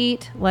little they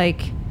eat,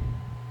 like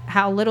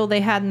how little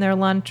they had in their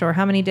lunch, or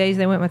how many days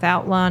they went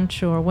without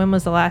lunch, or when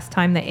was the last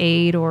time they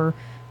ate, or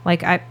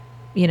like I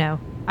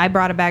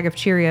brought a bag of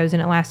Cheerios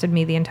and it lasted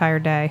me the entire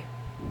day,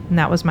 and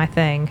that was my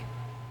thing.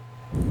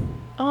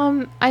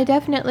 I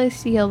definitely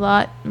see a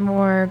lot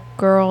more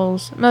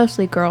girls,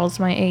 mostly girls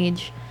my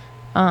age,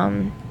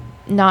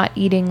 not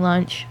eating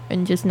lunch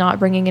and just not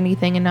bringing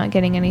anything and not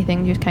getting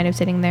anything, just kind of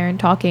sitting there and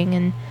talking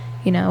and,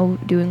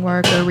 doing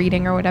work or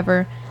reading or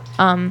whatever,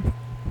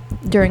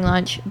 during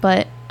lunch.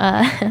 But,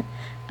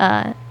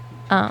 I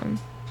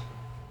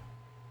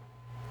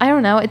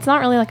don't know. It's not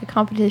really like a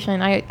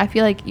competition. I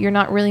feel like you're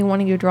not really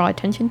wanting to draw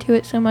attention to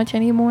it so much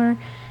anymore.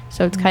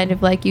 So it's kind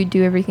of like you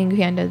do everything you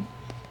can to,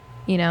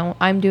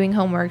 I'm doing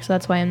homework, so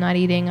that's why I'm not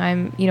eating.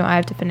 I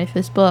have to finish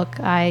this book.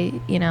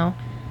 I,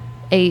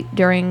 ate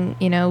during,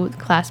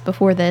 class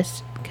before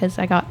this because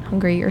I got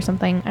hungry or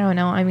something. I don't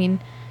know. I mean,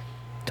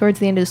 towards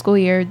the end of the school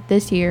year,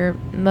 this year,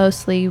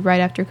 mostly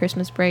right after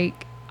Christmas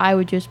break, I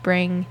would just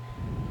bring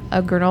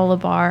a granola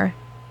bar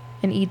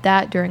and eat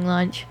that during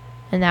lunch.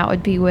 And that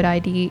would be what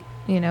I'd eat,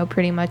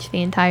 pretty much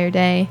the entire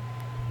day,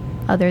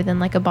 other than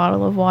like a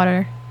bottle of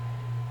water.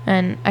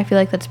 And I feel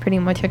like that's pretty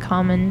much a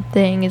common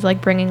thing, is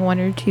like bringing one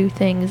or two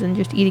things and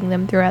just eating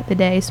them throughout the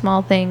day,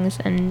 small things,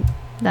 and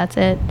that's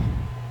it.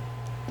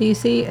 Do you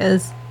see,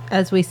 as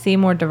we see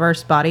more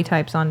diverse body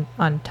types on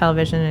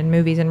television and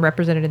movies and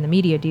represented in the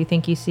media, do you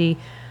think you see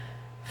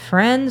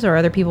friends or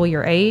other people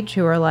your age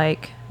who are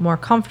like more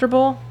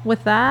comfortable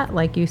with that?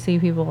 Like you see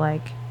people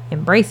like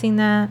embracing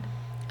that?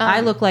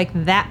 I look like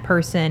that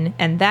person,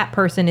 and that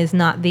person is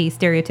not the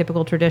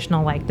stereotypical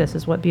traditional, like, this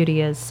is what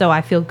beauty is, so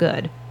I feel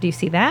good. Do you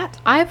see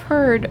that? I've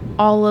heard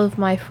all of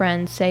my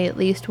friends say at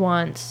least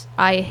once,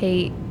 I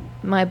hate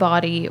my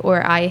body,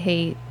 or I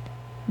hate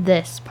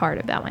this part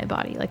about my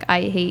body. Like,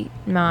 I hate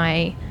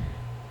my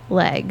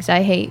legs,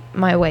 I hate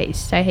my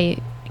waist, I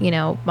hate,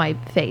 my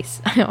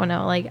face. I don't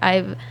know. Like,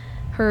 I've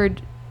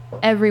heard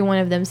every one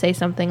of them say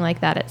something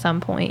like that at some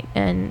point,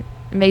 and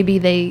maybe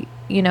they,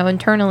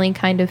 internally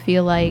kind of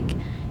feel like,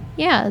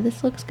 yeah,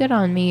 this looks good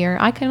on me, or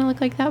I kind of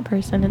look like that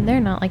person and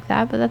they're not like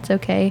that, but that's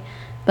okay.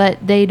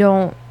 But they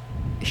don't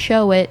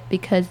show it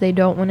because they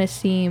don't want to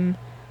seem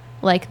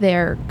like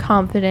they're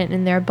confident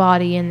in their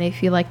body and they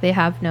feel like they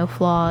have no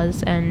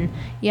flaws. And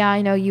yeah,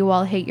 I know you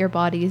all hate your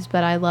bodies,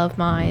 but I love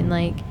mine.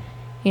 Like,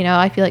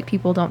 I feel like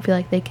people don't feel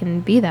like they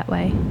can be that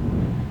way.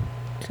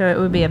 So it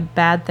would be a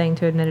bad thing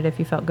to admit it if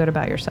you felt good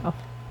about yourself.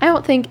 I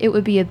don't think it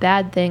would be a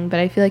bad thing, but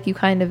I feel like you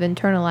kind of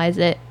internalize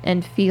it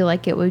and feel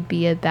like it would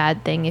be a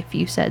bad thing if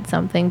you said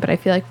something. But I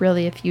feel like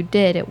really if you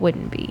did, it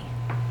wouldn't be.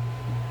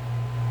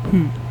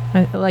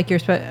 Like you're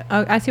supposed.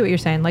 Oh, I see what you're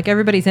saying. Like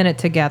everybody's in it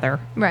together,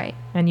 Right.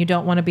 and you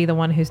don't want to be the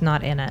one who's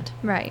not in it.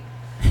 Right.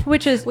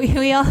 Which is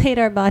We all hate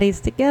our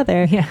bodies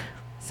together. yeah.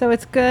 So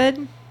it's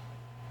good.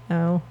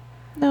 No.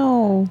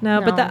 No.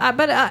 No, but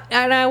No.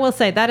 and I will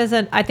say that is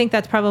I think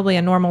that's probably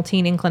a normal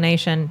teen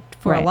inclination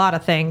for a Right. lot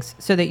of things,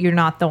 so that you're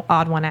not the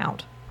odd one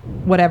out,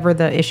 whatever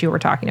the issue we're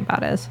talking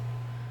about is.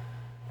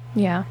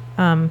 Yeah.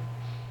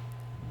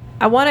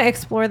 I want to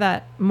explore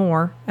that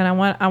more, and I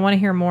want to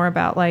hear more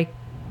about like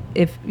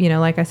if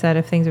like I said,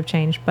 if things have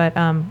changed. But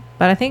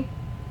I think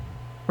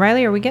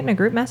Riley, are we getting a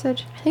group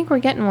message? I think we're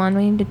getting one.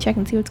 We need to check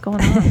and see what's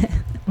going on.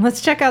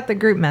 Let's check out the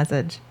group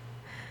message.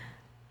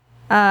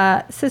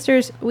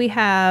 Sisters, we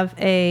have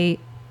a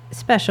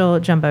special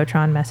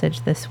Jumbotron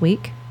message this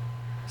week.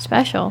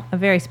 Special. A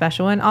very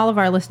special one. All of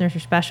our listeners are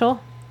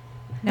special.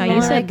 No, Yeah.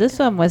 you said this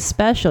one was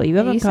special. You Yeah,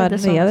 haven't you said called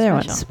this the one was other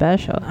one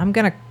special.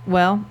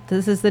 special.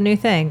 This is the new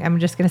thing. I'm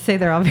just going to say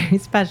they're all very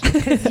special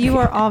because you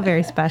are all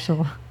very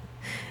special.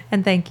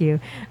 And thank you.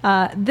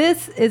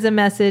 This is a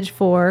message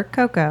for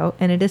Coco,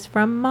 and it is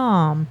from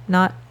Mom,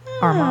 not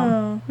our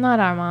mom. Not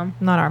our mom.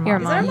 Not our mom. Your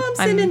Is our Mom, mom I'm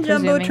sending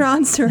presuming.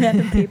 jumbotrons to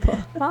random people?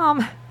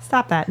 Mom,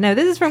 stop that. No,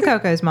 this is from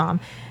Coco's mom.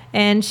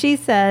 And she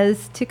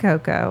says to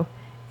Coco,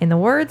 in the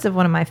words of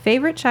one of my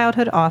favorite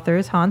childhood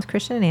authors, Hans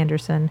Christian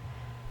Andersen,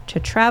 to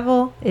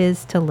travel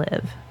is to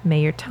live.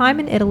 May your time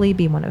in Italy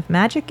be one of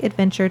magic,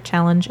 adventure,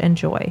 challenge, and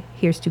joy.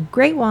 Here's to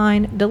great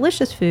wine,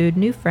 delicious food,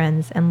 new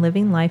friends, and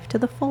living life to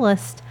the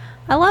fullest.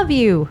 I love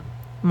you,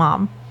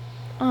 Mom.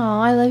 Oh,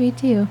 I love you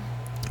too.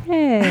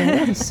 Hey,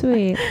 that was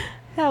sweet.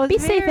 That was Be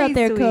safe very out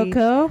there, sweet.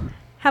 Coco.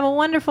 Have a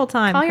wonderful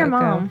time, Call your Coco.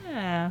 mom.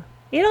 Yeah.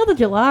 Eat all the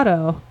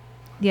gelato.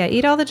 Yeah,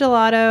 eat all the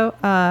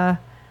gelato.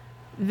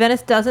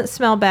 Venice doesn't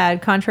smell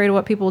bad, contrary to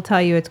what people will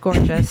tell you. It's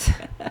gorgeous.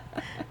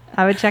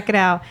 I would check it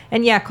out.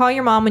 And yeah, call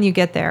your mom when you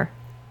get there.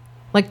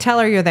 Like, tell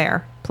her you're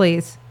there,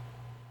 please.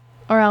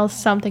 Or else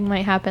something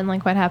might happen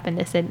like what happened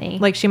to Sydney.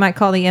 Like, she might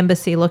call the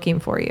embassy looking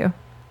for you.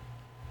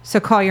 So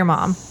call your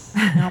mom.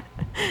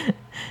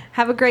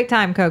 Have a great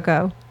time,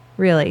 Coco.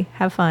 Really,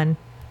 have fun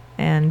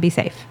and be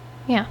safe.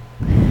 Yeah.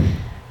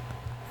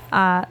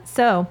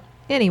 So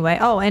anyway,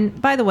 oh,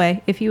 and by the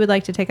way, if you would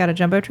like to take out a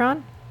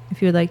Jumbotron,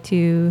 if you would like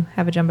to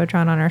have a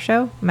Jumbotron on our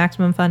show,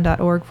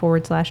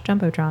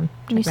 MaximumFun.org/Jumbotron. And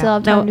you Check it still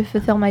out. have time to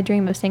fulfill my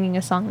dream of singing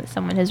a song that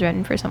someone has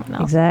written for someone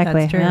else.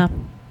 Exactly. That's true.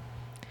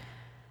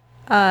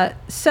 Yeah.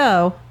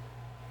 So,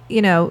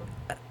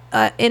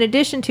 in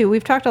addition to,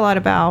 we've talked a lot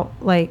about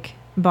like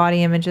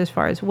body image as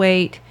far as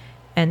weight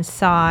and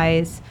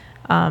size.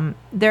 There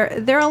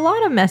are a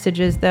lot of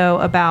messages though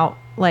about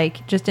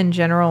like just in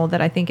general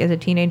that I think as a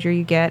teenager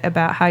you get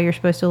about how you're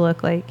supposed to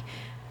look, like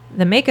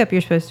the makeup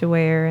you're supposed to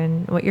wear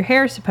and what your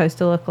hair is supposed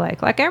to look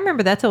like. Like I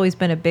remember that's always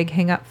been a big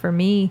hang up for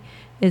me,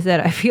 is that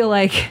I feel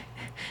like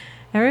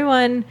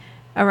everyone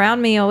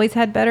around me always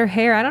had better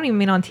hair. I don't even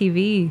mean on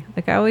TV.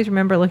 Like I always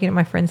remember looking at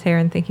my friend's hair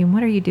and thinking,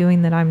 what are you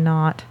doing that I'm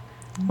not?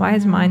 Why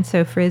is mine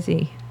so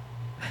frizzy?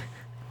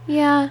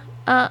 Yeah.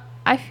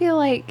 I feel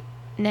like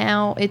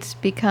now it's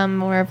become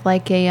more of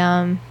like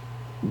a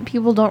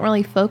people don't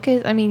really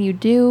focus. I mean, you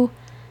do,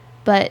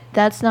 but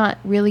that's not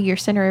really your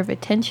center of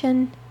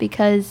attention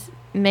because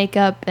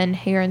makeup and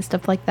hair and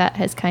stuff like that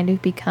has kind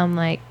of become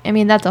like, I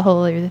mean, that's a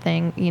whole other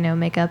thing,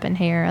 makeup and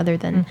hair other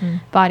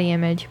than body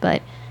image,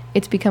 but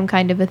it's become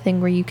kind of a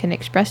thing where you can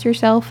express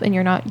yourself and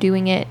you're not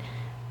doing it.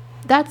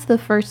 That's the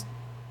first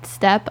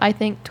step, I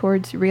think,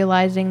 towards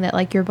realizing that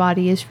like your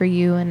body is for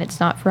you and it's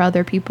not for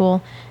other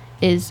people,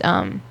 is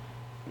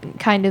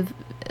kind of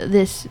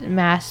this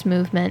mass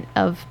movement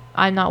of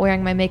I'm not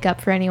wearing my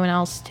makeup for anyone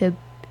else to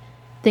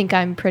think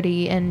I'm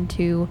pretty and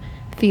to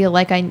feel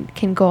like I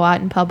can go out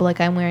in public.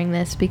 I'm wearing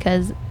this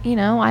because,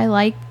 I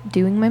like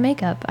doing my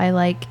makeup. I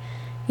like,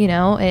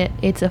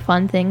 it's a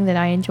fun thing that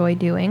I enjoy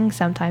doing.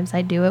 Sometimes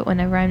I do it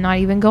whenever I'm not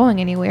even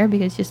going anywhere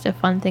because it's just a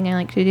fun thing I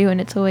like to do,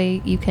 and it's a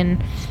way you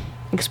can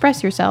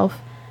express yourself,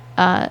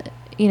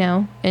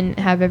 and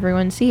have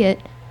everyone see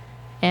it.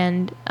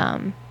 And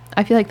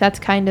I feel like that's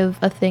kind of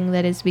a thing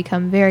that has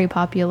become very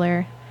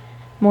popular,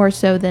 more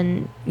so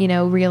than,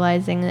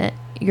 realizing that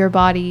your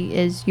body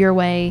is your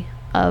way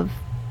of,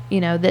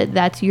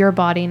 that's your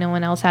body. No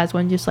one else has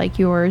one just like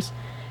yours.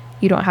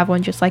 You don't have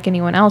one just like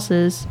anyone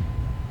else's.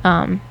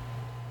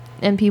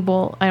 And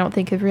people, I don't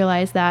think, have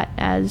realized that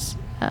as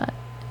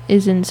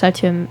is in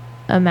such a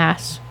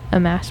mass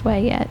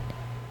way yet,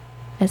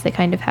 as they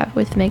kind of have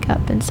with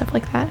makeup and stuff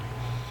like that.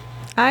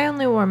 I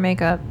only wore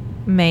makeup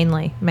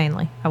mainly,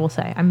 I will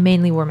say. I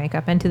mainly wore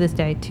makeup, and to this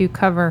day, to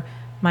cover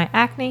my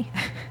acne.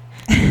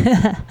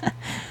 And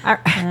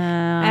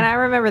I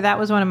remember that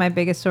was one of my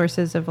biggest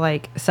sources of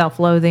like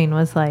self-loathing,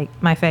 was like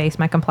my face,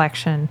 my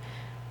complexion.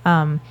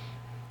 And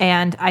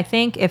I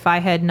think if I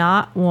had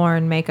not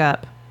worn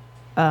makeup,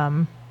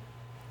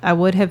 I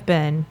would have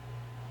been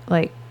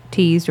like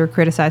teased or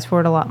criticized for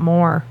it a lot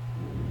more.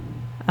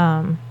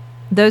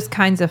 those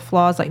kinds of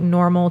flaws, like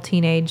normal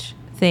teenage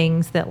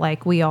things that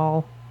like we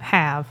all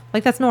have,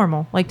 like that's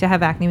normal. Like to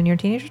have acne when you're a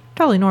teenager,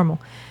 totally normal.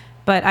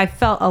 But I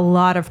felt a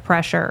lot of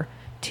pressure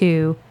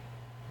to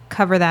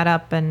cover that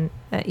up, and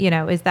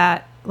is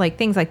that like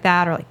things like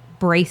that, or like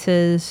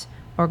braces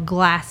or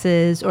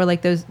glasses, or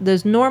like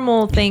those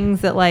normal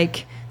things that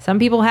like some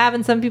people have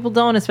and some people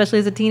don't, especially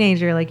as a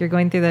teenager. Like you're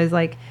going through those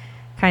like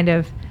kind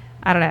of,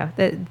 I don't know,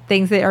 the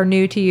things that are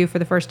new to you for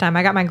the first time.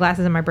 I got my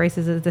glasses and my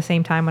braces at the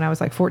same time when I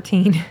was like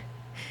 14.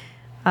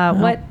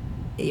 I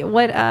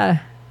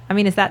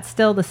mean, is that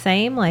still the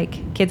same?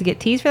 Like kids get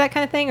teased for that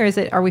kind of thing, or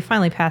are we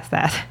finally past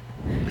that?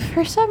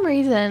 For some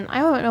reason, I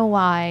don't know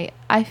why,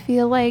 I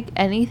feel like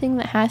anything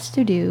that has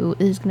to do,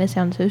 this is going to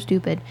sound so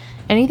stupid,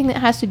 anything that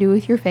has to do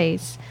with your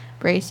face,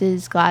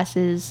 braces,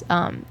 glasses,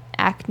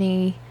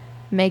 acne,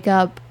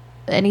 makeup,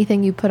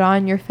 anything you put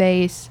on your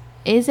face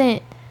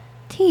isn't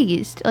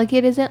teased. Like,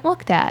 it isn't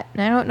looked at.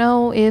 And I don't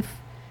know if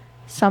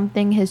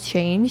something has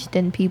changed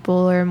and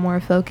people are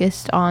more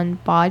focused on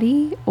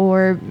body,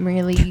 or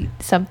really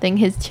something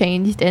has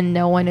changed and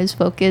no one is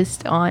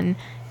focused on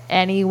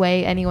any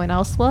way anyone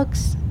else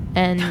looks.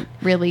 And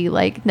really,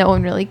 like, no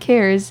one really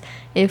cares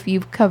if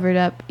you've covered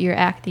up your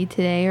acne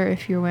today or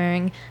if you're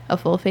wearing a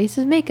full face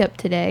of makeup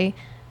today.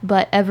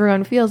 But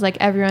everyone feels like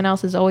everyone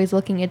else is always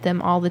looking at them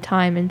all the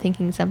time and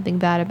thinking something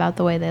bad about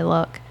the way they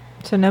look.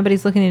 So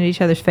nobody's looking at each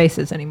other's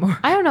faces anymore.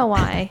 I don't know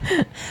why.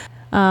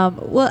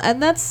 Well,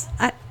 and that's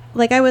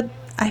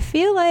I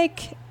feel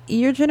like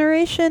your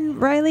generation,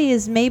 Riley,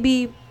 is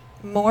maybe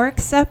more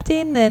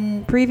accepting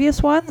than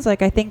previous ones.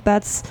 Like, I think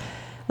that's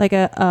like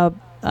a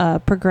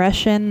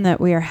progression that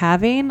we are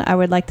having. I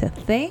would like to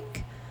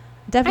think.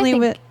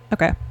 Definitely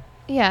okay.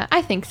 Yeah,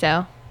 I think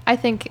so. I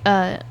think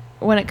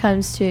when it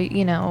comes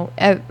to,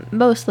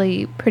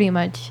 mostly pretty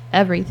much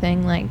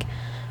everything, like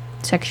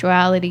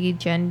sexuality,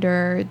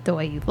 gender, the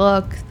way you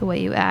look, the way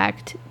you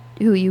act,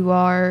 who you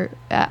are,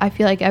 I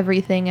feel like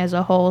everything as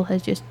a whole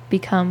has just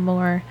become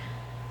more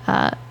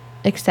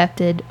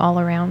accepted all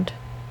around.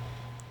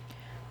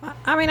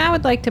 I mean, I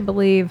would like to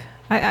believe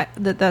that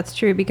that's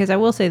true, because I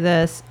will say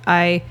this.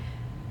 I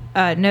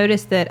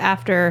noticed that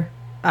after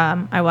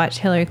I watched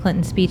Hillary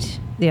Clinton's speech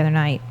the other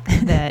night,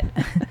 that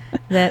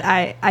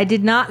I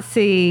did not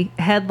see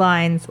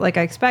headlines like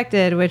I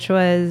expected, which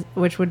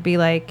would be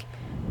like,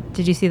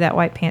 did you see that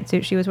white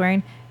pantsuit she was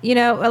wearing?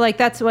 Like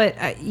that's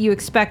what you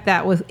expect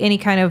that with any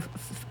kind of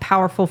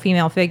powerful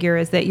female figure,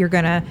 is that you're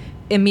going to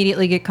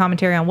immediately get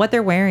commentary on what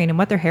they're wearing and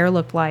what their hair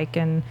looked like,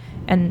 and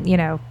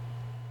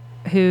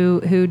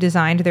who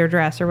designed their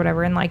dress or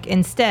whatever. And like,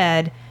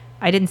 instead,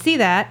 I didn't see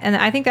that. And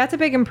I think that's a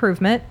big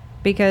improvement,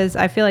 because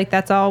I feel like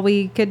that's all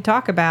we could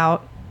talk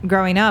about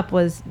growing up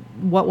was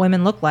what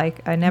women look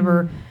like. I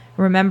never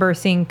remember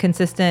seeing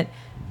consistent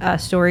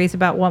stories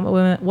about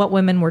what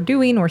women were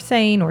doing or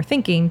saying or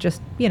thinking,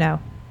 just,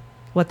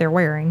 what they're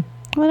wearing.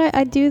 Well,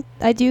 I do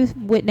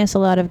witness a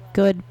lot of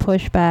good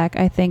pushback,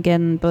 I think,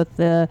 in both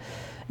the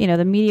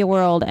the media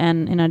world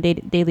and on a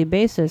daily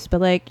basis.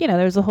 But like,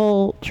 there's a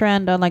whole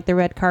trend on like the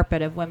red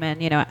carpet of women,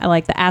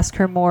 like the ask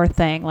her more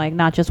thing, like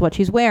not just what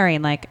she's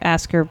wearing, like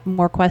ask her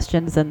more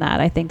questions than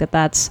that. I think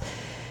that's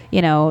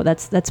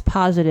that's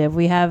positive.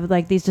 We have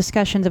like these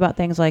discussions about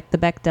things like the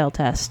Bechdel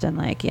test, and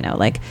like,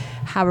 like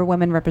how are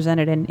women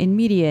represented in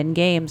media and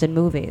games and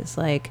movies.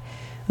 Like,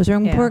 those are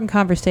important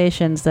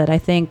conversations that I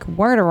think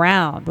weren't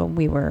around when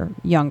we were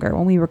younger,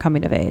 when we were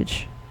coming of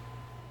age.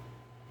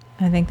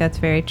 I think that's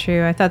very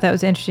true. I thought that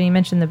was interesting. You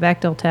mentioned the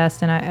Bechdel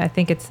test, and I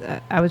think it's,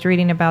 I was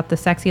reading about the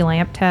sexy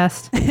lamp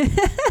test.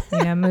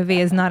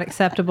 Movie is not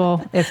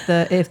acceptable if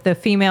the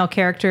female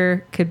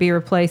character could be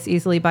replaced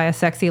easily by a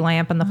sexy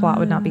lamp, and the plot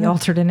would not be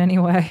altered in any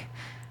way.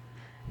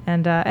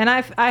 And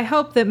I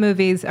hope that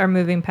movies are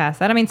moving past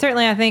that. I mean,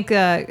 certainly I think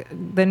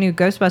the new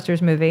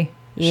Ghostbusters movie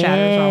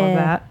shatters all of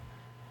that.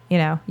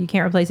 You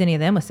can't replace any of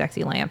them with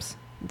sexy lamps.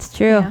 It's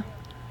true. Yeah.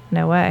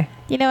 No way.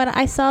 And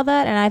I saw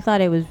that, and I thought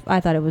it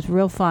was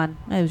real fun.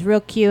 It was real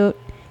cute.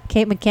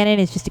 Kate McKinnon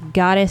is just a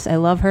goddess. I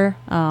love her.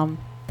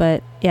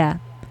 But yeah,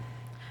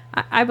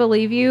 I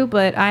believe you,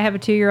 but I have a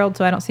 2-year-old,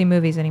 so I don't see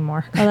movies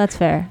anymore. Oh, that's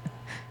fair.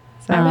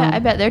 So I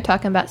bet they're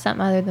talking about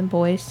something other than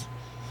boys.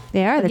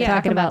 They are. They're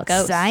talking about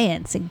ghosts.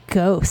 science and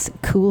ghosts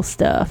and cool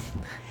stuff.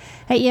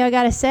 Hey, I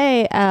gotta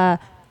say,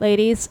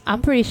 ladies,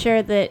 I'm pretty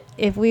sure that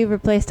if we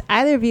replaced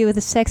either of you with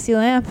a sexy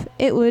lamp,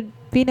 it would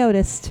be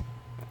noticed.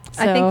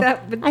 So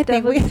I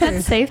think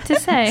That's safe to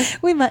say.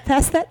 we might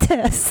pass that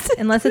test.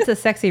 Unless it's a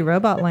sexy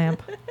robot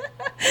lamp.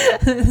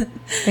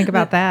 Think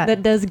about that.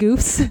 That does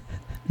goofs.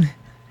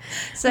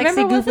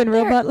 Sexy goof and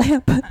robot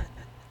lamp.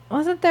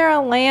 Wasn't there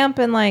a lamp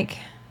in like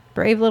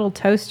Brave Little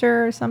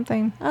Toaster or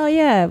something? Oh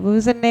yeah, what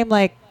was it named,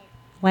 like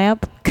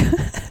Lamp?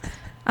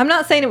 I'm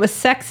not saying it was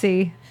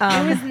sexy.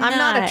 I'm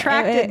not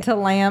attracted to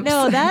lamps.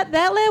 No, that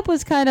lamp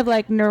was kind of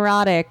like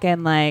neurotic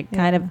and like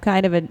kind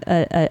of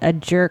a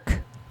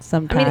jerk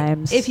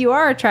sometimes. I mean, if you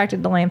are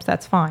attracted to lamps,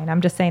 that's fine.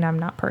 I'm just saying I'm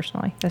not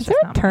personally. That's Is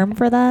there a term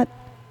for that?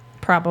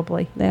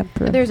 Probably.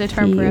 There's a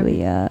term for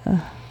it.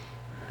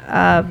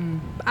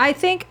 I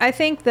think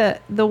the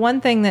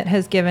one thing that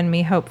has given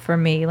me hope for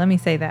me, let me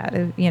say that,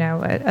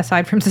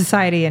 aside from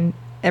society and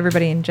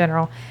everybody in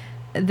general,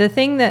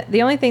 the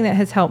only thing that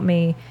has helped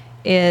me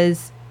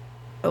is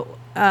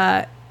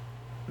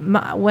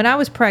when I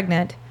was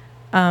pregnant,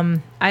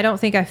 I don't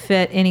think I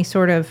fit any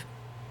sort of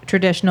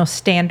traditional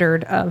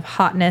standard of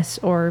hotness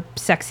or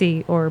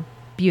sexy or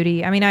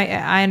beauty. I mean,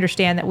 I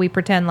understand that we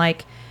pretend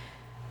like,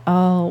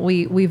 oh,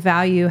 we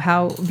value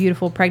how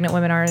beautiful pregnant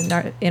women are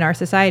in our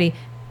society.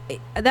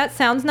 That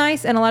sounds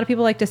nice, and a lot of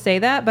people like to say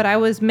that, but I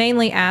was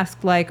mainly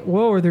asked like,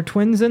 whoa, are there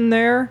twins in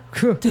there?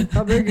 How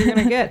big are you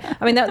gonna get?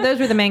 I mean, those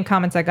were the main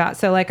comments I got.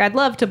 So like, I'd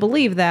love to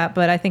believe that,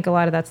 but I think a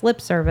lot of that's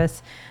lip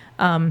service.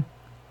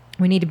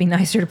 We need to be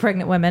nicer to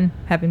pregnant women,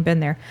 having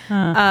been there.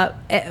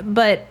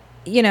 But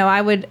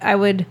I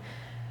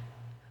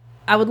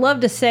would love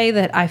to say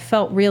that I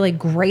felt really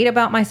great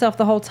about myself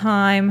the whole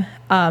time.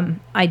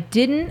 I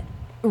didn't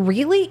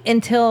really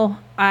until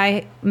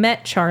I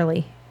met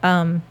Charlie.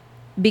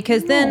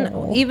 Because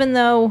then, even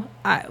though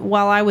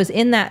while I was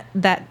in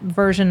that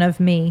version of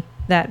me,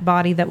 that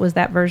body that was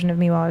that version of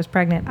me while I was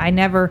pregnant, I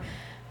never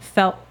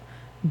felt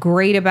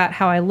great about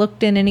how I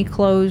looked in any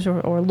clothes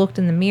or looked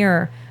in the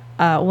mirror.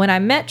 When I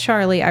met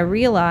Charlie, I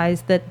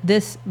realized that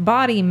this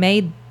body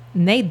made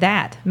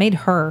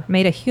her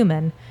a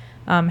human,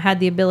 had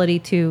the ability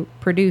to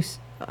produce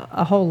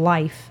a whole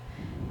life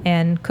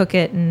and cook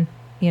it and,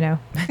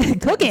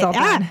 cook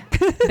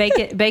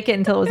it, bake it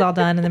until it was all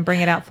done and then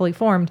bring it out fully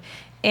formed.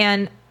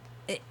 And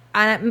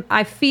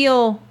I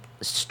feel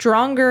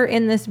stronger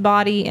in this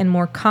body and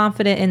more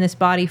confident in this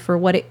body for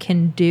what it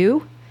can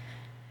do,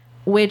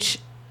 which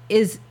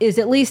is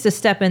at least a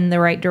step in the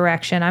right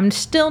direction. I'm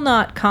still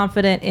not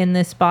confident in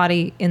this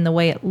body in the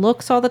way it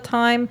looks all the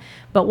time,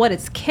 but what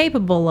it's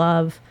capable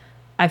of,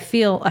 I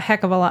feel a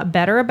heck of a lot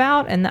better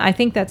about. And I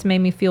think that's made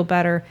me feel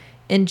better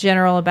in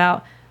general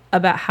about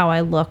how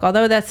I look.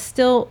 Although that's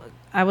still,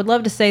 I would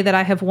love to say that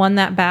I have won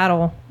that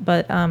battle,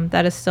 but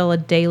that is still a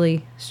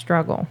daily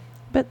struggle.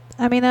 But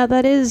I mean,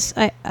 that is,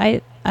 I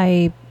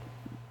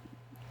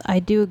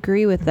do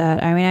agree with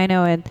that. I mean, I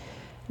know it.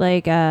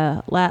 Like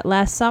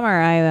last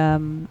summer,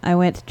 I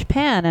went to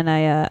Japan and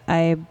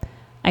I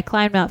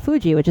climbed Mount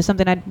Fuji, which is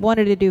something I'd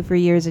wanted to do for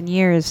years and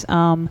years.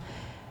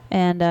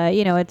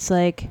 It's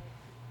like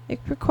it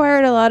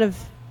required a lot of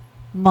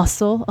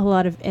muscle, a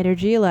lot of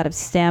energy, a lot of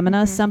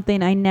stamina.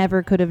 Something I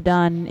never could have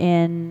done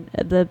in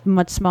the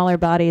much smaller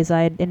bodies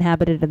I had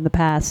inhabited in the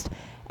past.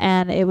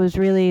 And it was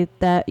really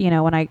that,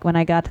 when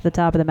I got to the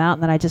top of the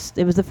mountain,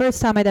 it was the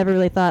first time I'd ever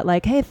really thought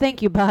like, hey,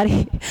 thank you,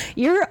 body.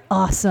 You're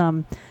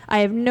awesome. I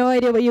have no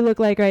idea what you look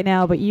like right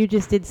now, but you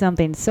just did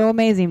something so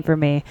amazing for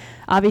me.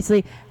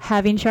 Obviously,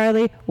 having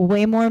Charlie,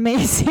 way more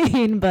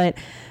amazing, but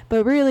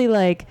really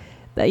like,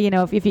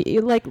 if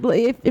you like,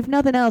 if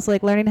nothing else,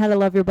 like learning how to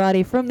love your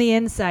body from the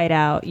inside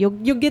out, you'll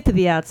get to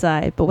the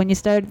outside. But when you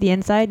start at the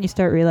inside and you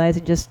start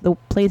realizing just the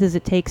places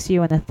it takes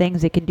you and the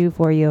things it can do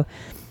for you,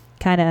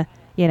 kind of,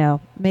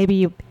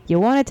 maybe you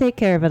want to take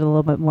care of it a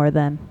little bit more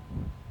then.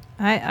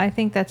 I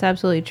think that's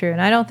absolutely true.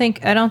 And I don't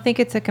think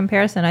it's a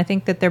comparison. I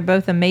think that they're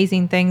both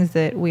amazing things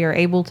that we are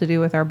able to do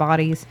with our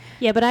bodies.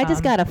 Yeah, but I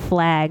just got a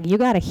flag. You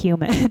got a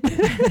human.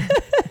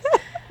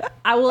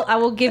 I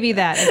will give you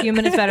that. A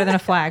human is better than a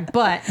flag.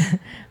 But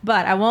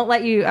I won't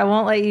let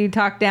you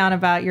talk down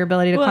about your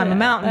ability to climb a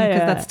mountain,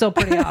 because that's still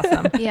pretty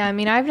awesome. Yeah, I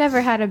mean, I've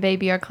never had a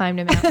baby or climbed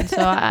a mountain,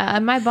 so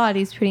my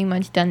body's pretty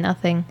much done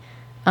nothing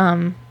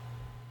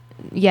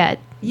yet.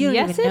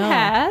 Yes, it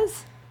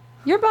has.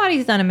 Your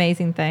body's done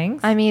amazing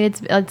things. I mean,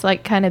 it's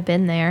like kind of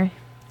been there.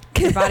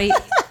 Your body.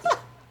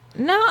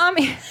 No, I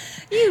mean,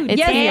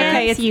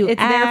 it's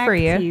there for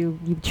you.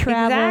 You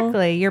travel.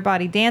 Exactly. Your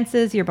body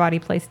dances. Your body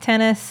plays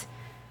tennis.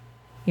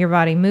 Your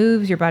body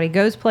moves. Your body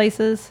goes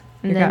places.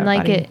 And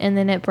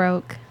then it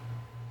broke.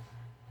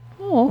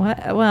 Oh,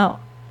 what?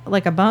 Well,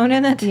 like a bone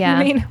in it. Yeah,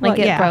 you mean?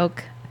 it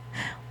broke.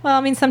 Well,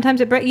 I mean,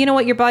 sometimes it breaks. You know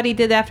what your body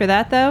did after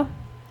that, though?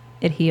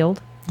 It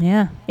healed.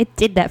 Yeah, it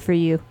did that for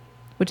you.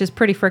 Which is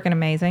pretty freaking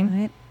amazing.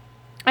 Right.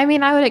 I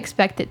mean, I would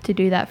expect it to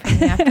do that for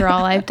me after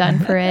all I've done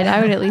for it. I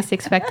would at least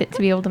expect it to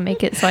be able to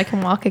make it so I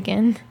can walk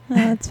again. Oh,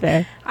 that's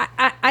fair.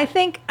 I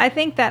think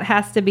that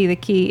has to be the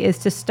key, is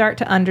to start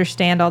to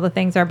understand all the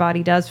things our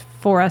body does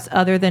for us,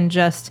 other than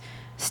just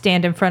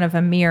stand in front of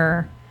a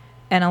mirror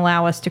and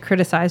allow us to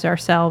criticize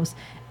ourselves.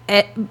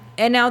 And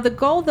now the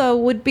goal, though,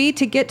 would be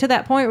to get to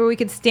that point where we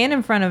could stand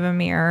in front of a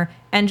mirror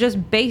and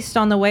just based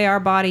on the way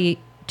our body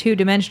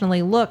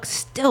two-dimensionally looks,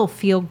 still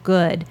feel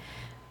good.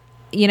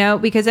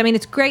 Because I mean,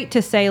 it's great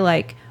to say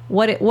like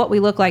what we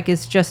look like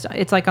is just,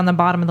 it's like on the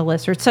bottom of the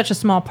list, or it's such a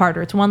small part,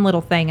 or it's one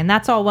little thing, and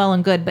that's all well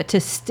and good, but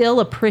to still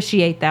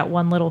appreciate that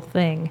one little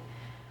thing,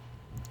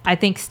 I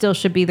think still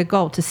should be the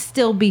goal, to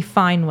still be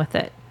fine with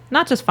it.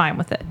 Not just fine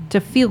with it, to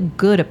feel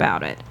good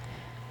about it.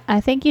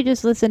 I think you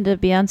just listened to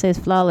Beyonce's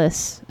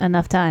Flawless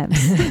enough times.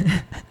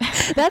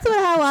 That's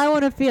how I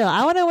want to feel.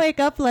 I want to wake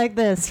up like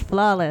this,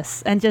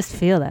 flawless, and just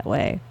feel that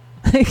way.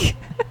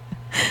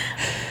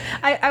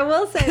 I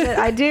will say that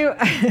I do.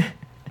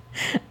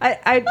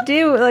 I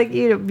do like,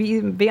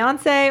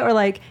 Beyonce or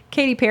like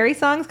Katy Perry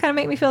songs kind of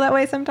make me feel that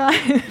way sometimes.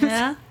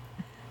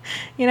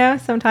 Yeah.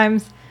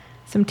 Sometimes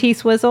some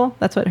T-Swizzle.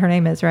 That's what her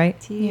name is, right?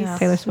 Yeah.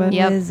 Taylor Swift.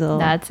 Yep, Swizzle.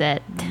 that's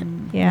it.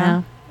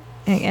 Yeah.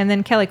 And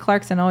then Kelly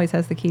Clarkson always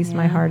has the keys to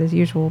my heart as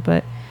usual.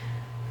 But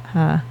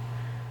I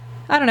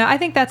don't know. I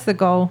think that's the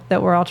goal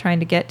that we're all trying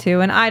to get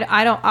to. And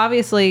I don't,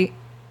 obviously,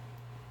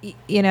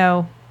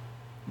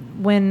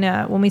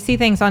 when we see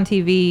things on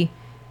TV,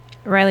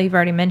 Riley, you've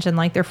already mentioned,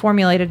 like they're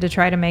formulated to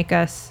try to make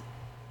us,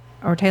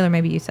 or Taylor,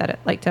 maybe you said it,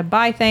 like to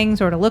buy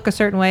things or to look a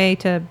certain way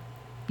to,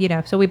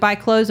 so we buy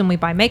clothes and we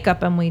buy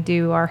makeup and we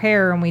do our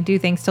hair and we do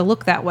things to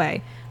look that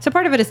way. So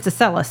part of it is to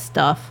sell us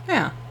stuff.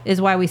 Yeah.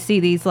 Is why we see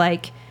these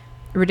like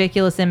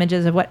ridiculous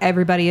images of what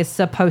everybody is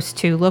supposed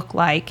to look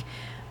like.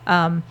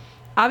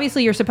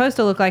 Obviously, you're supposed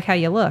to look like how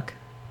you look.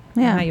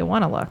 Yeah. How you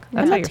want to look.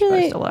 That's And how you're supposed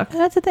really- to look.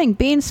 That's the thing.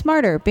 Being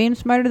smarter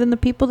than the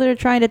people that are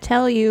trying to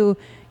tell you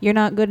you're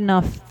not good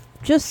enough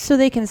just so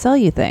they can sell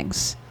you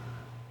things.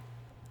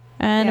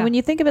 And Yeah. when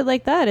you think of it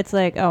like that, it's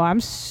like, oh,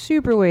 I'm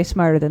super way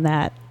smarter than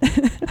that.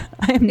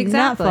 I am not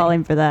Exactly.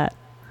 falling for that.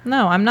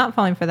 No, I'm not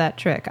falling for that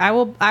trick. I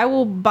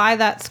will buy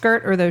that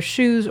skirt or those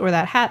shoes or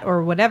that hat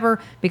or whatever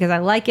because I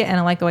like it and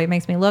I like the way it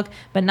makes me look,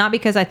 but not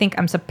because I think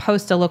I'm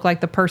supposed to look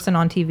like the person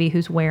on TV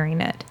who's wearing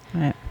it.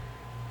 Right.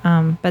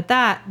 But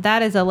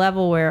that is a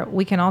level where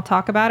we can all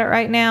talk about it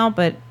right now,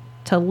 but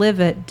to live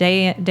it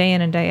day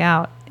in and day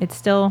out, it's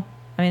still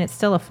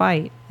a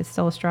fight. It's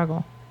still a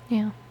struggle.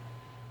 Yeah.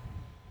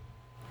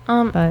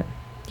 But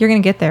you're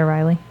going to get there,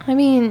 Riley. I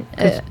mean,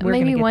 'Cause we're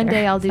maybe gonna get one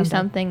there day I'll do someday.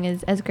 something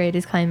as great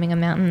as climbing a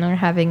mountain or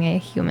having a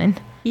human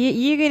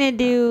You're going to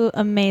do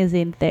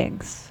amazing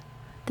things.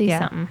 do Yeah.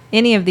 something.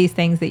 Any of these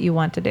things that you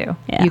want to do,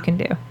 Yeah. you can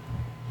do.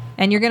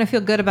 And you're going to feel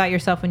good about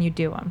yourself when you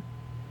do them.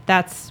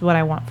 That's what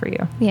I want for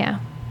you. Yeah.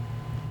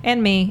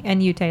 And me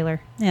and you, Taylor.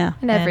 Yeah.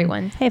 And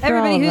everyone. Hey, for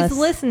Everybody all of who's us.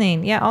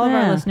 listening. Yeah, all of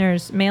our Yeah.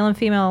 listeners, male and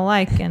female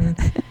alike, and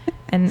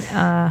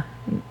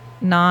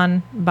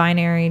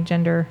non-binary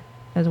gender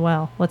as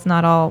well. Let's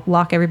not all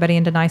lock everybody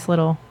into nice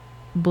little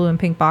blue and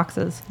pink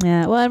boxes.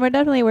 Yeah, well, and we're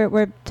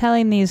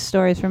telling these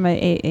stories from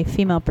a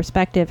female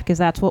perspective because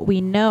that's what we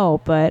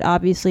know. But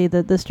obviously,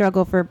 the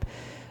struggle for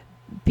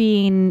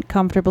being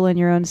comfortable in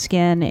your own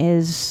skin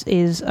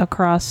is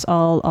across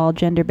all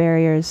gender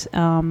barriers.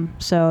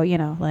 So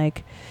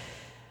like,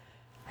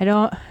 I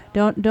don't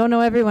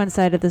know everyone's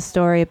side of the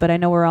story, but I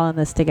know we're all in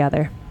this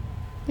together.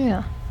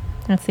 Yeah.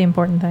 That's the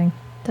important thing.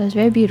 That was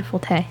very beautiful,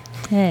 Tay.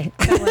 Hey,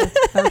 That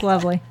was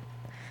lovely.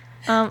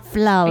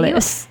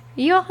 flawless.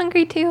 Are you all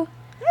hungry too?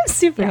 I'm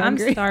super Yeah, I'm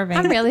hungry. starving.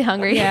 I'm really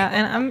hungry.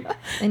 Yeah,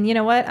 and you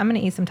know what? I'm gonna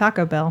eat some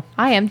Taco Bell.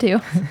 I am too.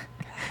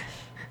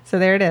 So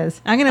there it is.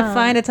 I'm gonna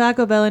find a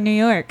Taco Bell in New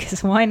York.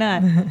 'Cause why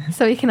not?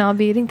 So we can all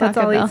be eating Let's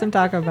Taco all Bell. eat some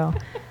Taco Bell.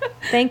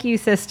 Thank you,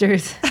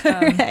 sisters.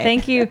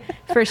 Thank you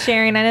for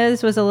sharing. I know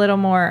this was a little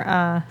more,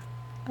 I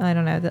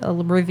don't know,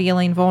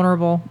 revealing,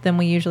 vulnerable than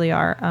we usually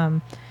are.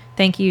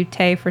 Thank you,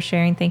 Tay, for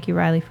sharing. Thank you,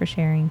 Riley, for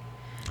sharing.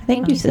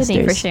 Thank you, Sydney,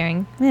 sisters. for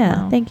sharing.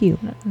 Yeah, No. thank you.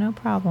 No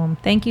problem.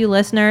 Thank you,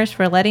 listeners,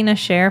 for letting us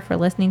share, for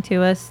listening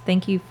to us.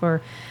 Thank you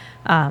for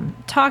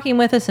talking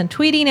with us and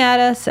tweeting at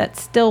us at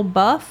Still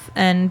Buff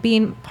and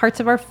being parts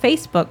of our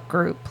Facebook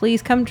group.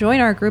 Please come join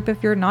our group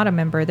if you're not a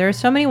member. There are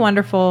so many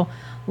wonderful,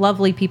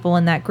 lovely people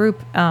in that group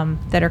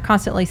that are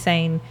constantly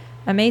saying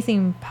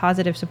amazing,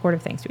 positive,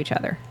 supportive things to each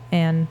other.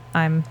 And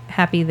I'm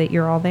happy that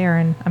you're all there,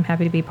 and I'm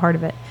happy to be part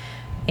of it.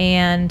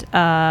 And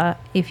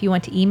if you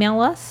want to email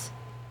us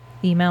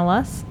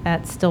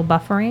at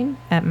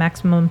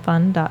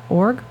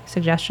stillbuffering@maximumfun.org.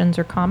 Suggestions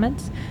or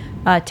comments.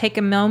 Take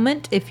a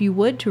moment, if you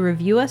would, to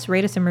review us,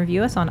 rate us and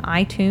review us on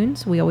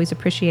iTunes. We always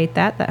appreciate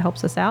that. That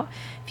helps us out.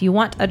 If you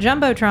want a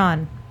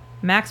Jumbotron,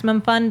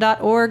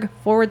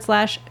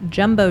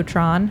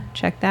 MaximumFun.org/Jumbotron.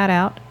 Check that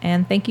out.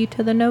 And thank you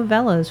to the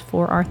Novellas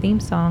for our theme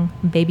song,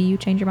 Baby You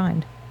Change Your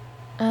Mind.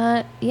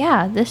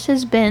 Yeah, this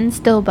has been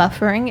Still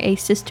Buffering, a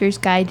sister's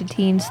guide to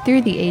teens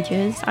through the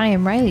ages. I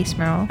am Riley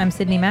Smurl. I'm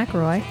Sydney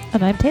McElroy.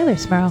 And I'm Taylor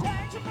Smurl.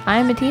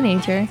 I'm a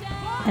teenager.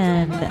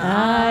 And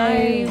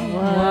I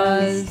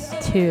was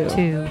two.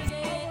 Baby,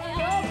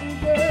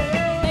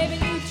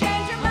 you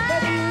change your mind.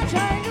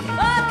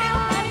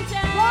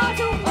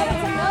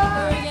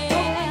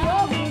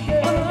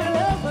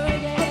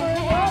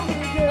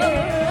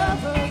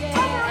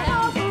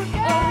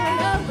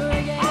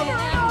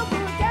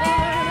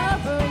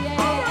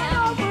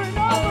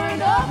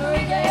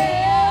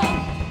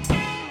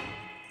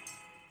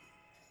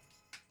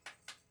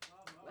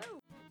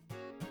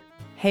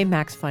 Hey,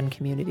 Max Fun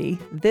community.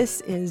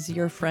 This is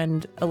your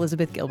friend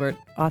Elizabeth Gilbert,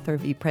 author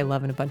of Eat, Pray,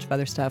 Love, and a bunch of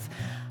other stuff.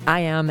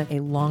 I am a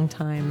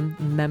longtime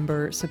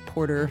member,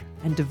 supporter,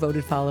 and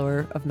devoted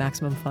follower of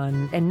Maximum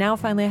Fun. And now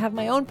finally I have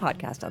my own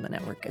podcast on the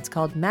network. It's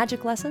called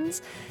Magic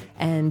Lessons,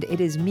 and it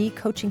is me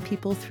coaching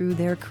people through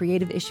their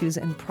creative issues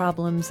and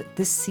problems.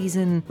 This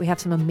season, we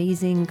have some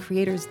amazing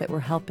creators that we're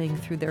helping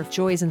through their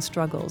joys and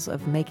struggles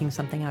of making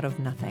something out of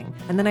nothing.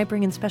 And then I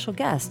bring in special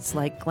guests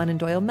like Glennon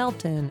Doyle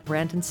Melton,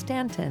 Brandon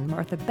Stanton,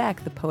 Martha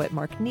Beck, the the poet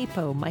Mark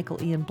Nepo,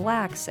 Michael Ian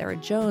Black, Sarah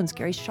Jones,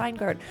 Gary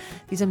Scheingart,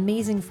 these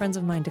amazing friends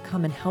of mine to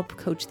come and help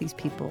coach these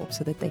people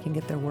so that they can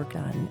get their work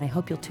done. I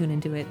hope you'll tune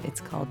into it.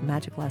 It's called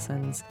Magic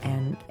Lessons,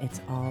 and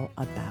it's all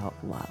about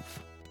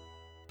love.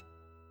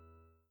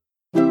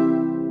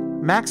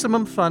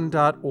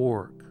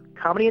 MaximumFun.org.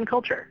 Comedy and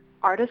culture.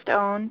 Artist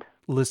owned.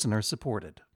 Listener supported.